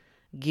want to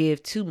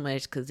give too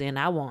much because then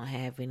I won't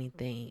have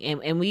anything.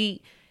 And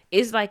we,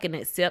 it's like an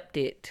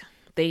accepted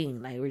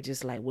thing. Like we're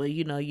just like, well,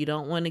 you know, you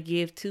don't want to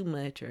give too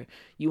much, or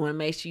you want to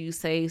make sure you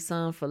save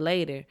some for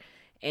later.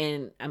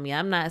 And I mean,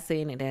 I'm not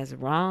saying that that's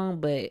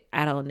wrong, but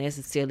I don't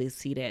necessarily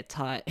see that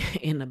taught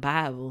in the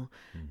Bible,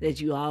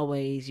 that you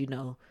always, you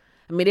know,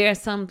 I mean,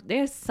 there's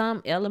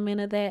some element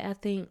of that, I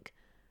think.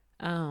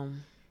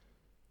 Um,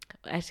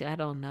 Actually, I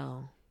don't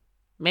know.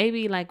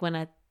 Maybe like when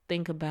I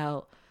think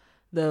about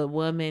the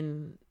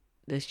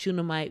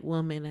Shunammite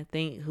woman, I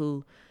think,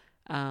 who,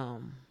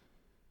 um,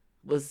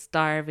 was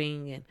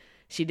starving, and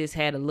she just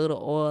had a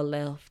little oil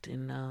left,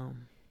 and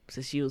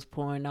so she was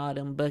pouring all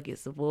them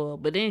buckets of oil.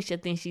 But then I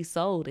think she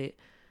sold it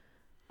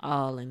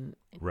all, and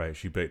right.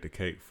 She baked the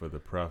cake for the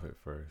prophet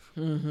first,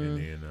 and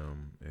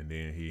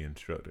then he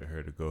instructed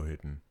her to go ahead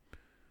and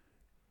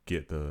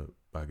get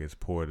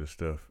pour the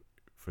stuff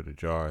for the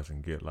jars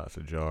and get lots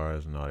of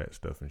jars and all that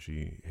stuff, and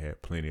she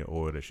had plenty of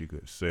oil that she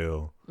could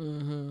sell,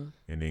 and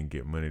then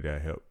get money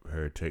that helped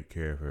her take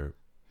care of her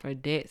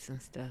debts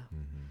and stuff.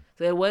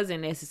 So it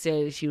wasn't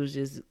necessarily that she was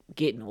just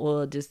getting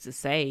oil just to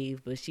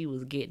save, but she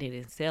was getting it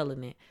and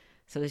selling it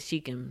so that she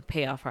can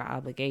pay off her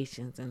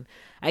obligations. And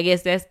I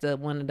guess that's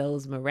one of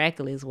those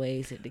miraculous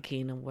ways that the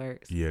kingdom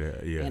works. Yeah.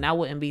 And I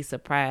wouldn't be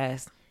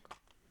surprised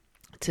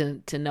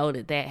to know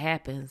that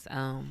happens.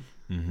 I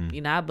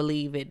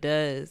believe it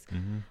does.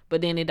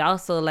 But then it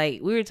also,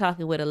 like, we were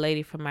talking with a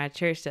lady from our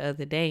church the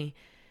other day,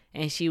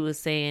 and she was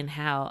saying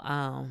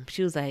how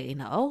she was like, in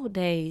the old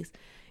days,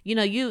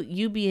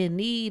 you be in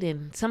need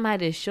and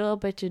somebody would show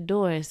up at your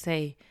door and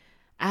say,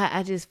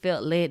 I just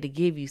felt led to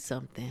give you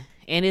something,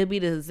 and it'll be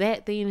the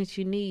exact thing that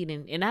you need.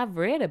 And I've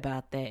read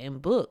about that in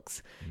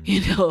books,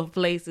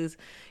 places,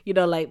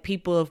 like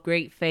people of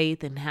great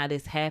faith and how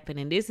this happened.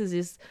 And this is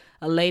just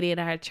a lady at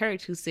our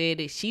church who said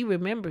that she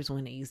remembers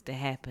when it used to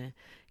happen,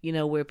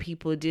 where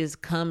people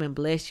just come and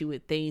bless you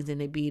with things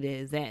and it be the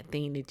exact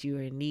thing that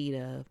you're in need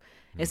of.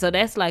 And so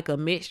that's like a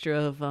mixture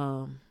of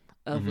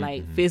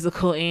like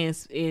physical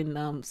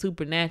and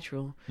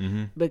supernatural,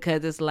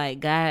 because it's like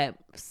God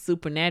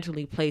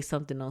supernaturally placed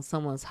something on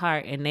someone's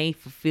heart and they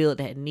fulfilled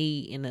that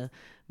need in a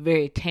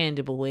very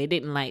tangible way. It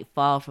didn't like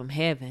fall from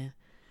heaven,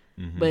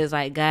 but it's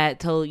like God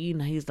told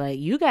he's like,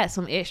 you got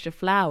some extra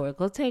flour,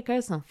 go take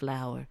her some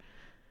flour,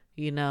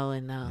 and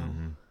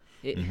I'm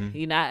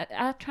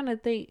trying to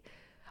think.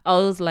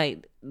 Oh, it was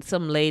like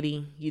some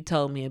lady you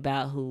told me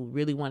about who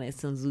really wanted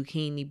some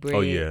zucchini bread.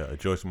 Oh, yeah,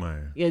 Joyce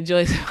Meyer. Yeah,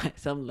 Joyce,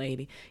 some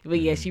lady. But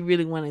yeah, she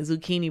really wanted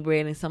zucchini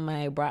bread, and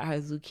somebody brought her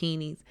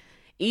zucchinis.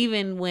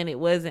 Even when it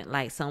wasn't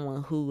like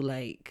someone who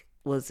like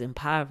was in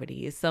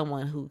poverty. It's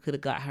someone who could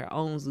have got her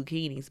own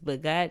zucchinis,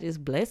 but God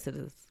just blessed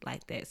us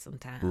like that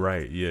sometimes.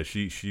 Right, yeah,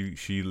 she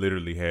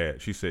literally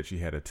she said she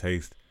had a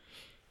taste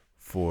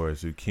for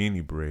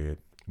zucchini bread,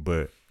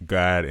 but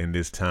God in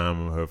this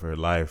time of her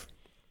life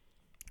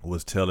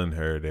was telling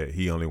her that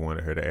he only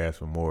wanted her to ask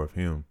for more of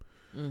him.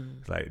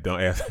 It's like, don't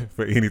ask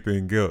for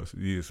anything else.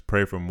 You just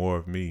pray for more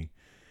of me.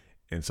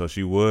 And so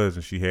she was,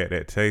 and she had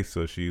that taste.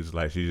 So she was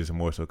like, she just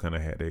more so kind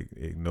of had to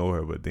ignore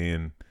her. But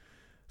then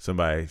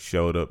somebody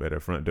showed up at her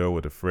front door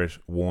with a fresh,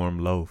 warm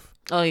loaf.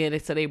 Oh, yeah.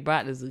 So they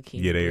brought the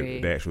zucchini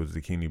bread. The actual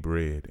zucchini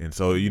bread. And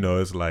so,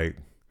 it's like,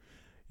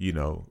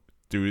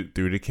 through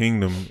the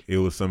kingdom, it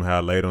was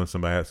somehow laid on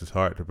somebody else's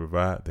heart to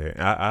provide that.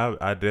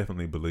 I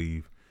definitely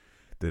believe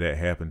that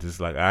happened. Just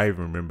like I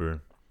even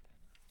remember,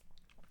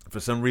 for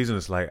some reason,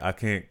 it's like I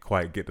can't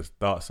quite get the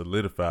thought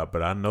solidified,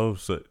 but I know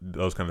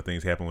those kind of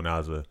things happened when I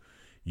was a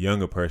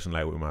younger person,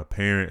 like with my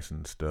parents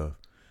and stuff.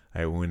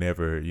 Like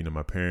whenever,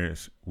 my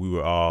parents, we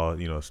were all,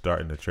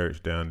 starting the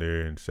church down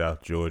there in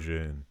South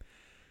Georgia,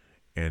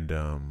 and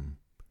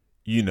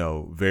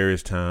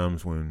various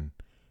times when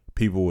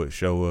people would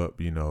show up,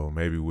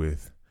 maybe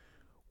with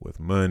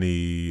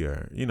money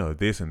or,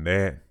 this and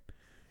that,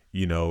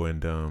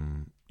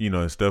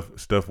 and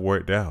stuff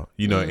worked out,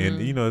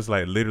 and, it's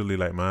like literally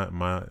like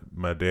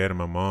my dad and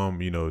my mom,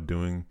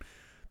 doing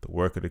the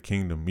work of the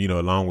kingdom,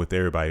 along with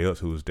everybody else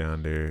who was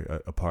down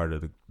there, a part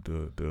of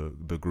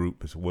the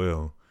group as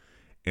well.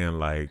 And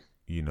like,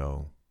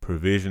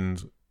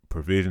 provisions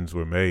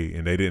were made,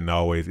 and they didn't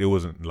always, it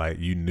wasn't like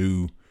you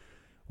knew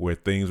where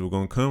things were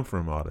going to come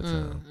from all the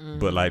time.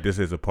 But like this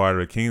is a part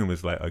of the kingdom.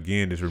 It's like,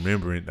 again, just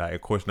remembering, like,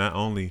 of course, not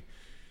only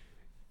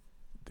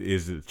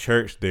is the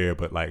church there,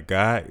 but like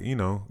God,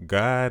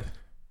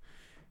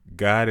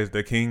 God is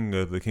the king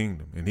of the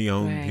kingdom, and he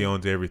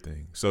owns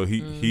everything. So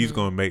he's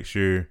going to make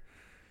sure,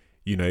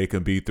 it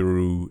can be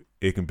through,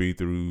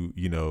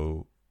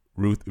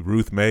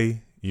 Ruth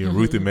May,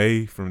 Ruth and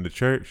May from the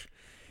church,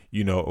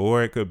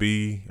 or it could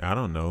be, I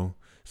don't know,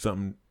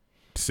 something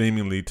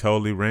seemingly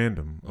totally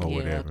random or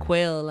whatever.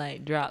 Quail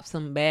like dropped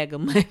some bag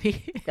of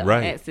money on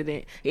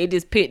accident. It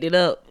just picked it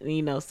up,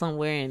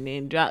 somewhere and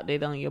then dropped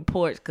it on your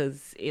porch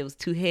because it was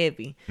too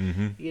heavy.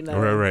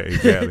 Right,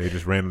 exactly. It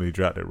just randomly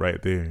dropped it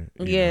right there.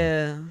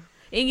 Yeah,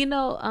 and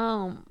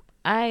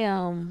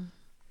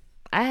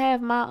I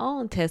have my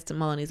own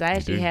testimonies. I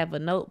actually have a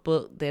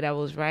notebook that I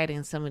was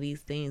writing some of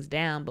these things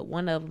down, but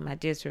one of them I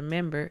just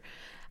remember.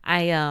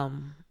 I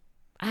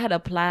had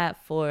applied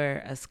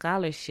for a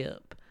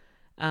scholarship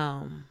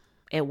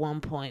at one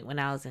point when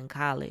I was in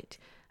college.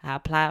 I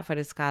applied for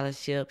the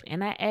scholarship,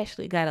 and I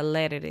actually got a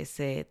letter that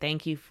said,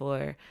 thank you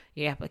for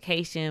your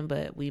application,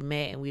 but we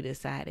met and we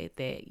decided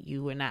that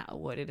you were not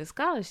awarded a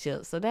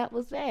scholarship. So that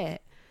was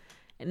that.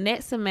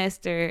 Next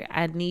semester,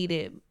 I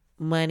needed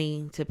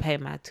money to pay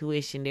my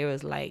tuition. There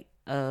was like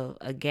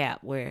a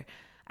gap where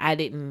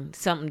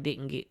something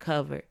didn't get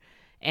covered.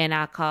 And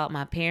I called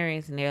my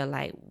parents, and they're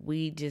like,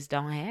 we just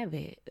don't have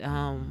it.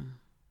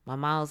 My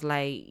mom was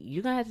like,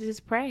 "You gonna have to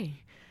just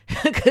pray,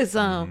 cause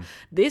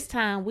this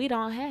time we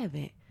don't have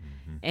it."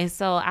 And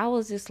so I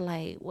was just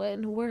like, "What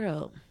in the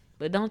world?"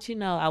 But don't you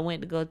know, I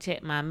went to go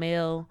check my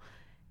mail,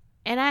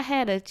 and I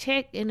had a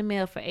check in the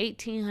mail for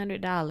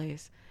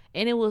 $1,800,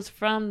 and it was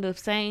from the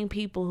same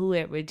people who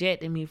had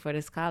rejected me for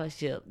the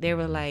scholarship. They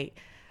were like,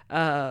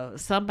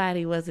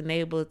 somebody wasn't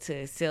able to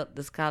accept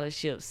the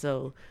scholarship,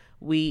 so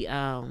we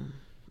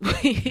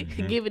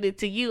giving it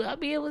to you. I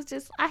mean, it was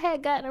just, I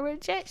had gotten a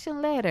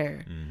rejection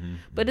letter.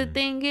 But the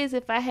thing is,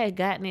 if I had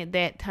gotten it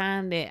that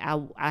time that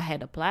I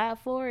had applied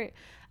for it,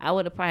 I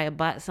would have probably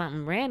bought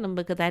something random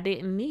because I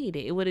didn't need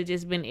it. It would have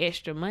just been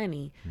extra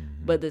money.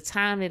 But the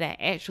time that I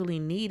actually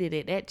needed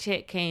it, that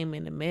check came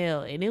in the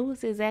mail, and it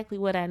was exactly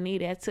what I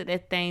needed. I took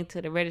that thing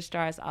to the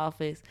registrar's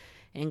office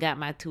and got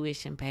my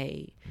tuition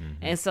paid.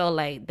 And so,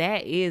 like,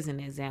 that is an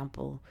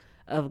example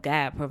of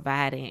God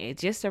providing at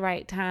just the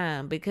right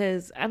time,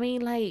 because I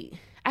mean, like,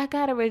 I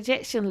got a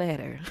rejection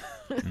letter.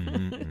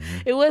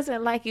 It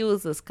wasn't like it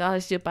was a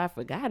scholarship I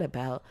forgot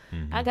about.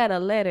 I got a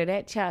letter.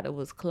 That chapter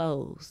was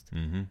closed.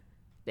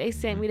 They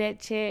sent me that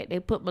check. They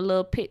put my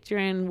little picture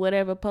in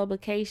whatever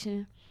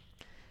publication,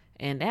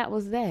 and that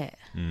was that.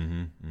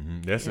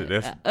 That's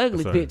an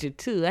ugly picture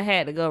too. I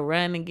had to go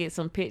run and get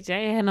some picture. I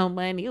ain't had no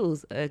money. It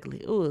was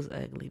ugly.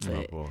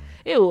 But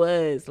it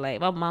was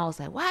like, my mom was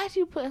like, "Why'd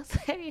you put?" I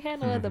said, "I ain't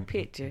had no other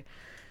picture."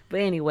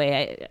 But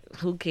anyway,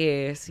 who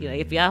cares? You know,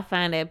 if y'all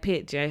find that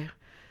picture,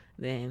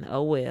 then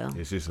oh well.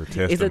 It's just a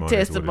testimony. It's a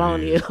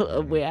testimonial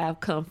of where I've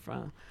come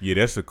from. Yeah,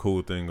 that's the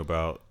cool thing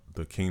about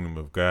the kingdom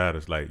of God.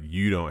 Is like,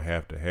 you don't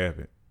have to have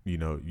it. You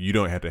know, you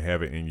don't have to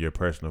have it in your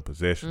personal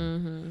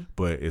possession,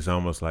 but it's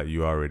almost like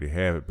you already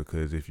have it,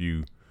 because if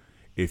you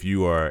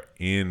are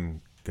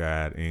in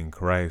God, in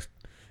Christ,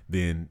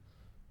 then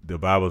the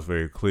Bible's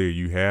very clear.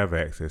 You have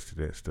access to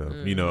that stuff.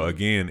 You know,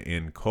 again,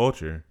 in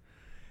culture,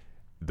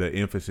 the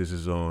emphasis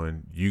is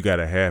on, you got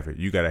to have it.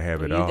 You got to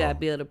have it all. You got to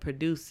be able to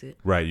produce it.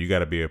 Right. You got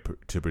to be able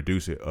to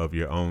produce it of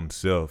your own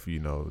self, you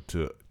know,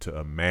 to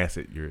amass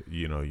it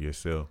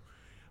yourself.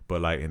 But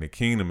like in the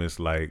kingdom, it's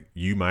like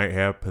you might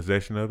have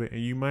possession of it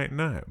and you might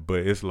not.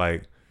 But it's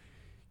like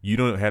you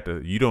don't have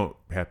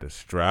to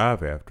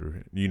strive after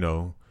it. You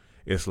know,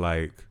 it's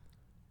like,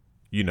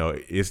 you know,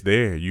 it's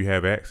there. You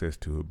have access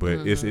to it.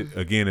 But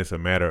it's a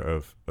matter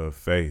of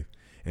faith.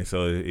 And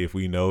so if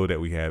we know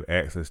that we have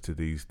access to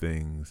these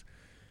things,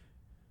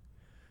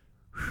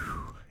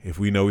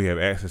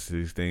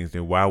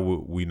 then why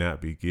would we not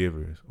be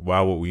givers?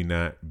 Why would we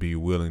not be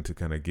willing to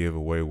kind of give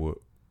away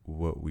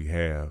what we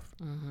have?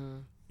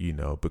 You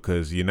know,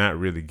 because you're not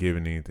really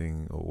giving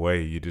anything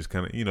away. You just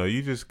kind of, you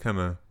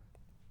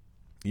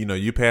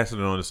pass it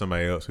on to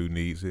somebody else who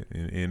needs it.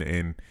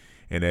 And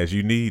as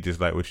you need, just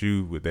like with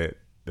you, with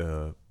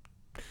that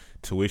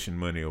tuition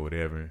money or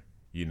whatever,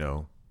 you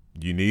know,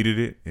 you needed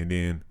it. And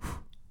then,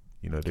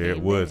 you know, there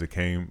it was. It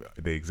came,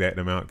 the exact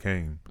amount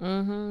came.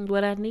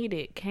 What I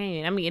needed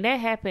came. I mean, that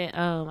happened,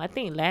 I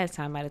think last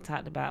time I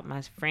talked about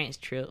my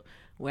French trip,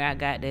 where I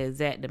got the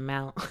exact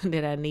amount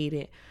that I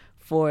needed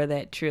for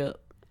that trip.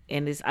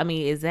 And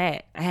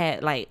I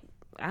had like,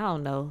 I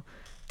don't know,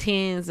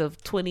 10 or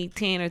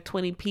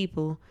 20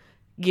 people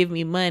give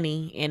me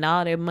money, and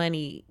all their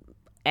money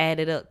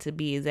added up to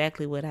be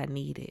exactly what I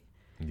needed.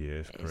 Yeah,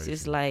 it's crazy. It's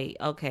just like,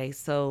 okay,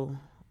 so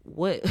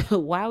what,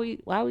 why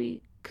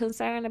we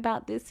concerned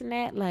about this and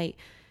that? Like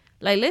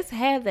let's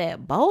have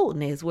that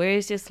boldness where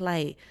it's just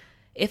like,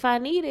 if I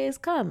need it, it's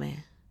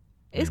coming.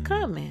 It's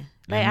coming.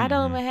 Like, I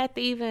don't even have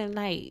to even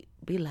like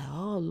be like,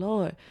 oh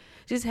Lord.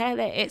 Just have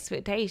that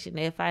expectation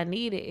that if I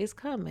need it, it's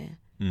coming.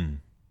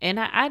 And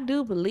I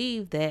do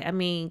believe that. I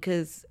mean,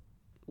 because,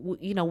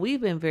 you know,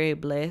 we've been very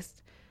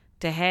blessed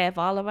to have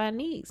all of our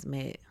needs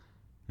met.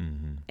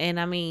 And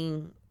I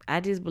mean, I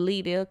just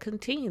believe they'll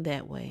continue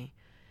that way.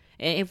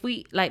 And if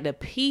we, like, the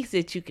peace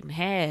that you can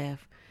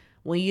have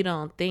when you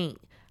don't think,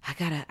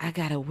 I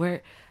gotta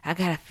work, I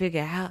gotta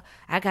figure out,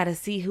 I gotta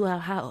see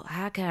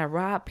how can I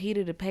rob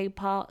Peter to pay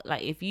Paul.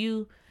 Like, if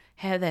you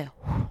have that,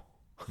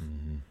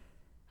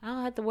 I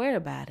don't have to worry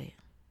about it.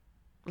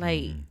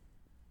 Like,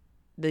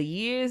 the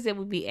years that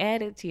would be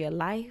added to your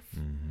life,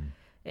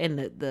 and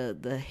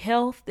the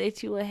health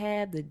that you would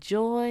have, the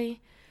joy.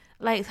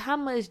 Like, how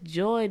much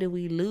joy do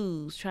we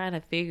lose trying to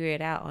figure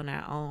it out on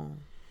our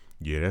own?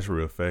 Yeah, that's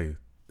real faith.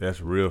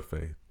 That's real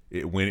faith.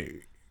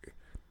 When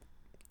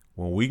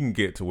we can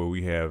get to where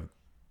we have,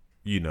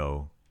 you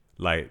know,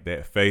 like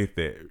that faith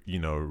that, you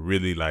know,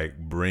 really like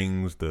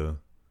brings the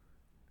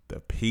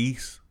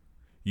peace,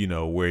 you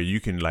know, where you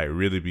can like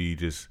really be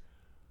just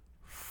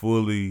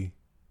fully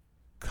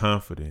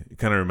confident. It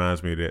kind of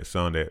reminds me of that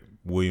song, that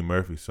William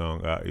Murphy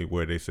song,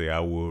 where they say, "I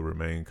will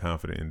remain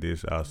confident in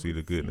this. I'll see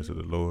the goodness of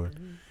the Lord."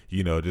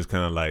 You know, just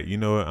kind of like, you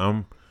know what,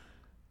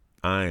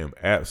 I am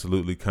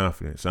absolutely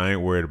confident. So I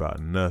ain't worried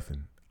about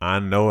nothing. I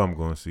know I'm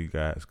going to see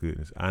God's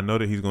goodness. I know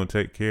that He's going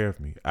to take care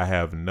of me. I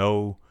have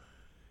no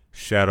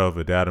shadow of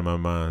a doubt in my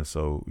mind.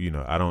 So, you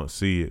know, I don't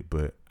see it,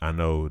 but I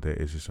know that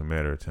it's just a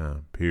matter of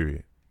time,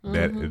 period.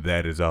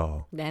 That is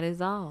all. That is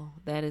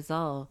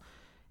all.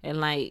 And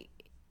like,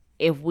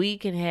 if we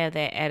can have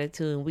that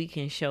attitude and we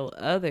can show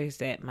others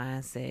that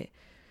mindset,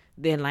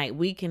 then like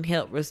we can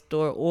help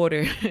restore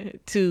order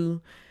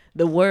to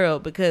the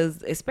world,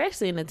 because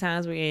especially in the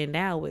times we're in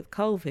now with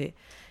COVID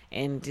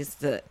and just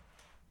the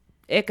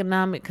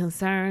economic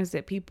concerns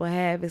that people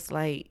have, it's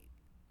like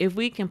if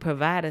we can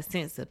provide a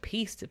sense of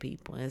peace to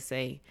people and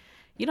say,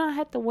 you don't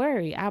have to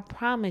worry, I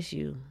promise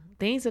you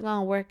things are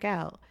gonna work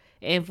out.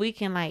 And if we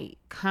can like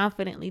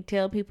confidently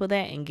tell people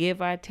that and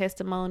give our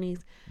testimonies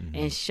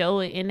and show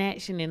it in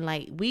action, and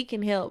like we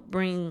can help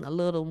bring a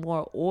little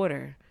more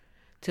order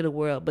to the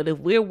world. But if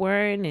we're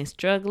worrying and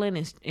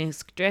struggling and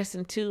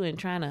stressing too and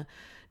trying to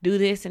do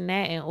this and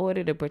that in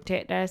order to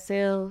protect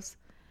ourselves,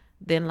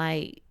 then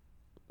like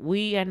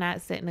we are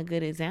not setting a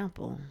good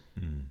example.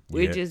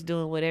 We're just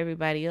doing what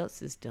everybody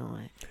else is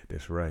doing.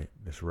 That's right.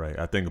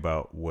 I think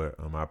about what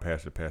our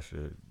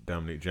Pastor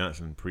Dominic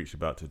Johnson preached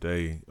about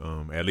today.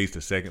 At least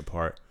the second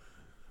part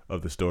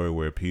of the story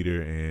where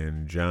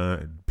John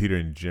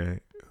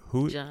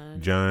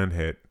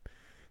had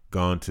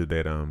gone to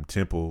that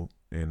temple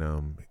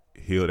and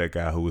healed that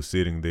guy who was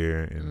sitting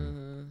there,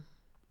 and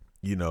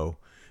you know,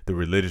 the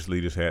religious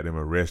leaders had them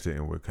arrested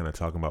and were kind of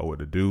talking about what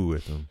to do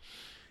with them.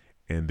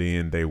 And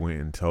then they went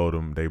and told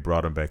him, they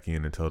brought him back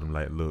in and told him,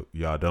 like, look,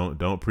 y'all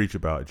don't preach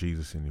about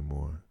Jesus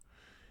anymore.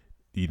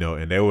 You know,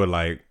 and they were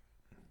like,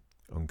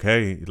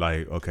 okay,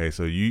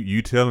 so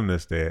you telling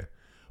us that,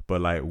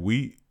 but like,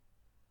 we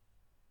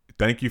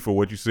thank you for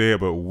what you said,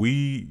 but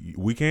we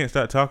can't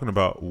stop talking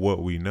about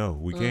what we know.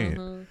 We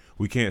can't.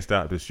 We can't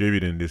stop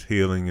distributing this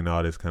healing and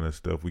all this kind of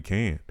stuff. We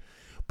can't.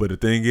 But the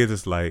thing is,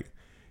 it's like,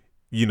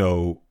 you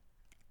know,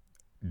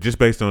 just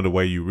based on the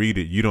way you read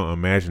it, you don't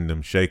imagine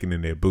them shaking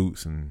in their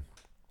boots and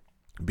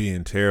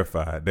being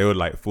terrified. They were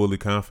like fully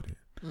confident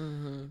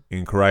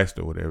in Christ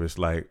or whatever. It's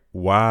like,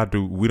 why are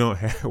we going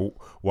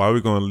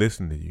to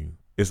listen to you?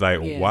 It's like,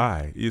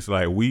 why? It's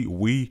like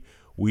we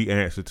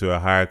answer to a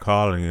higher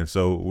calling, and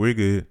so we're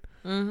good.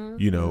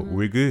 You know,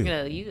 we're good. You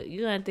know,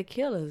 you have to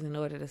kill us in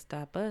order to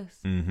stop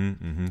us.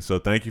 So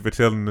thank you for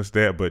telling us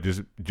that, but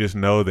just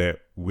know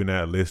that we're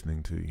not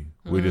listening to you.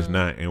 We're just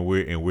not, and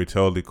we're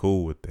totally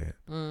cool with that.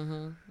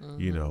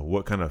 You know,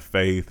 what kind of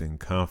faith and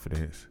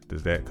confidence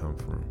does that come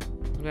from?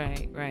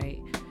 Right.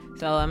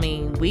 So I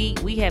mean,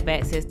 we have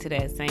access to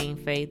that same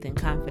faith and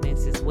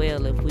confidence as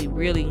well if we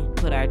really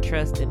put our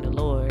trust in the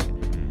Lord.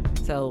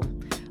 So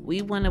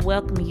we want to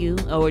welcome you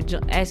or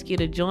ask you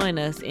to join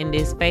us in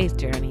this faith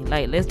journey.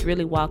 Like, let's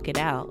really walk it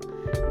out.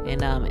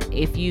 And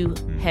if you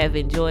have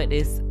enjoyed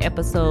this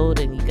episode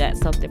and you got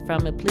something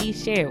from it,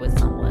 please share it with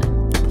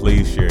someone.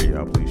 Please share,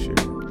 y'all. Please share.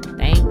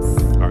 Thanks.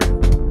 All right.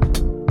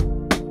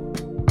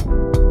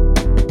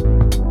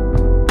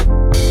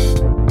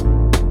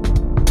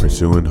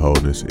 Pursuing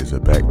Wholeness is a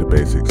Back to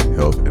Basics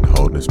Health and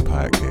Wholeness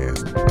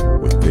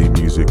podcast with theme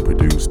music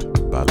produced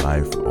by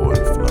Life on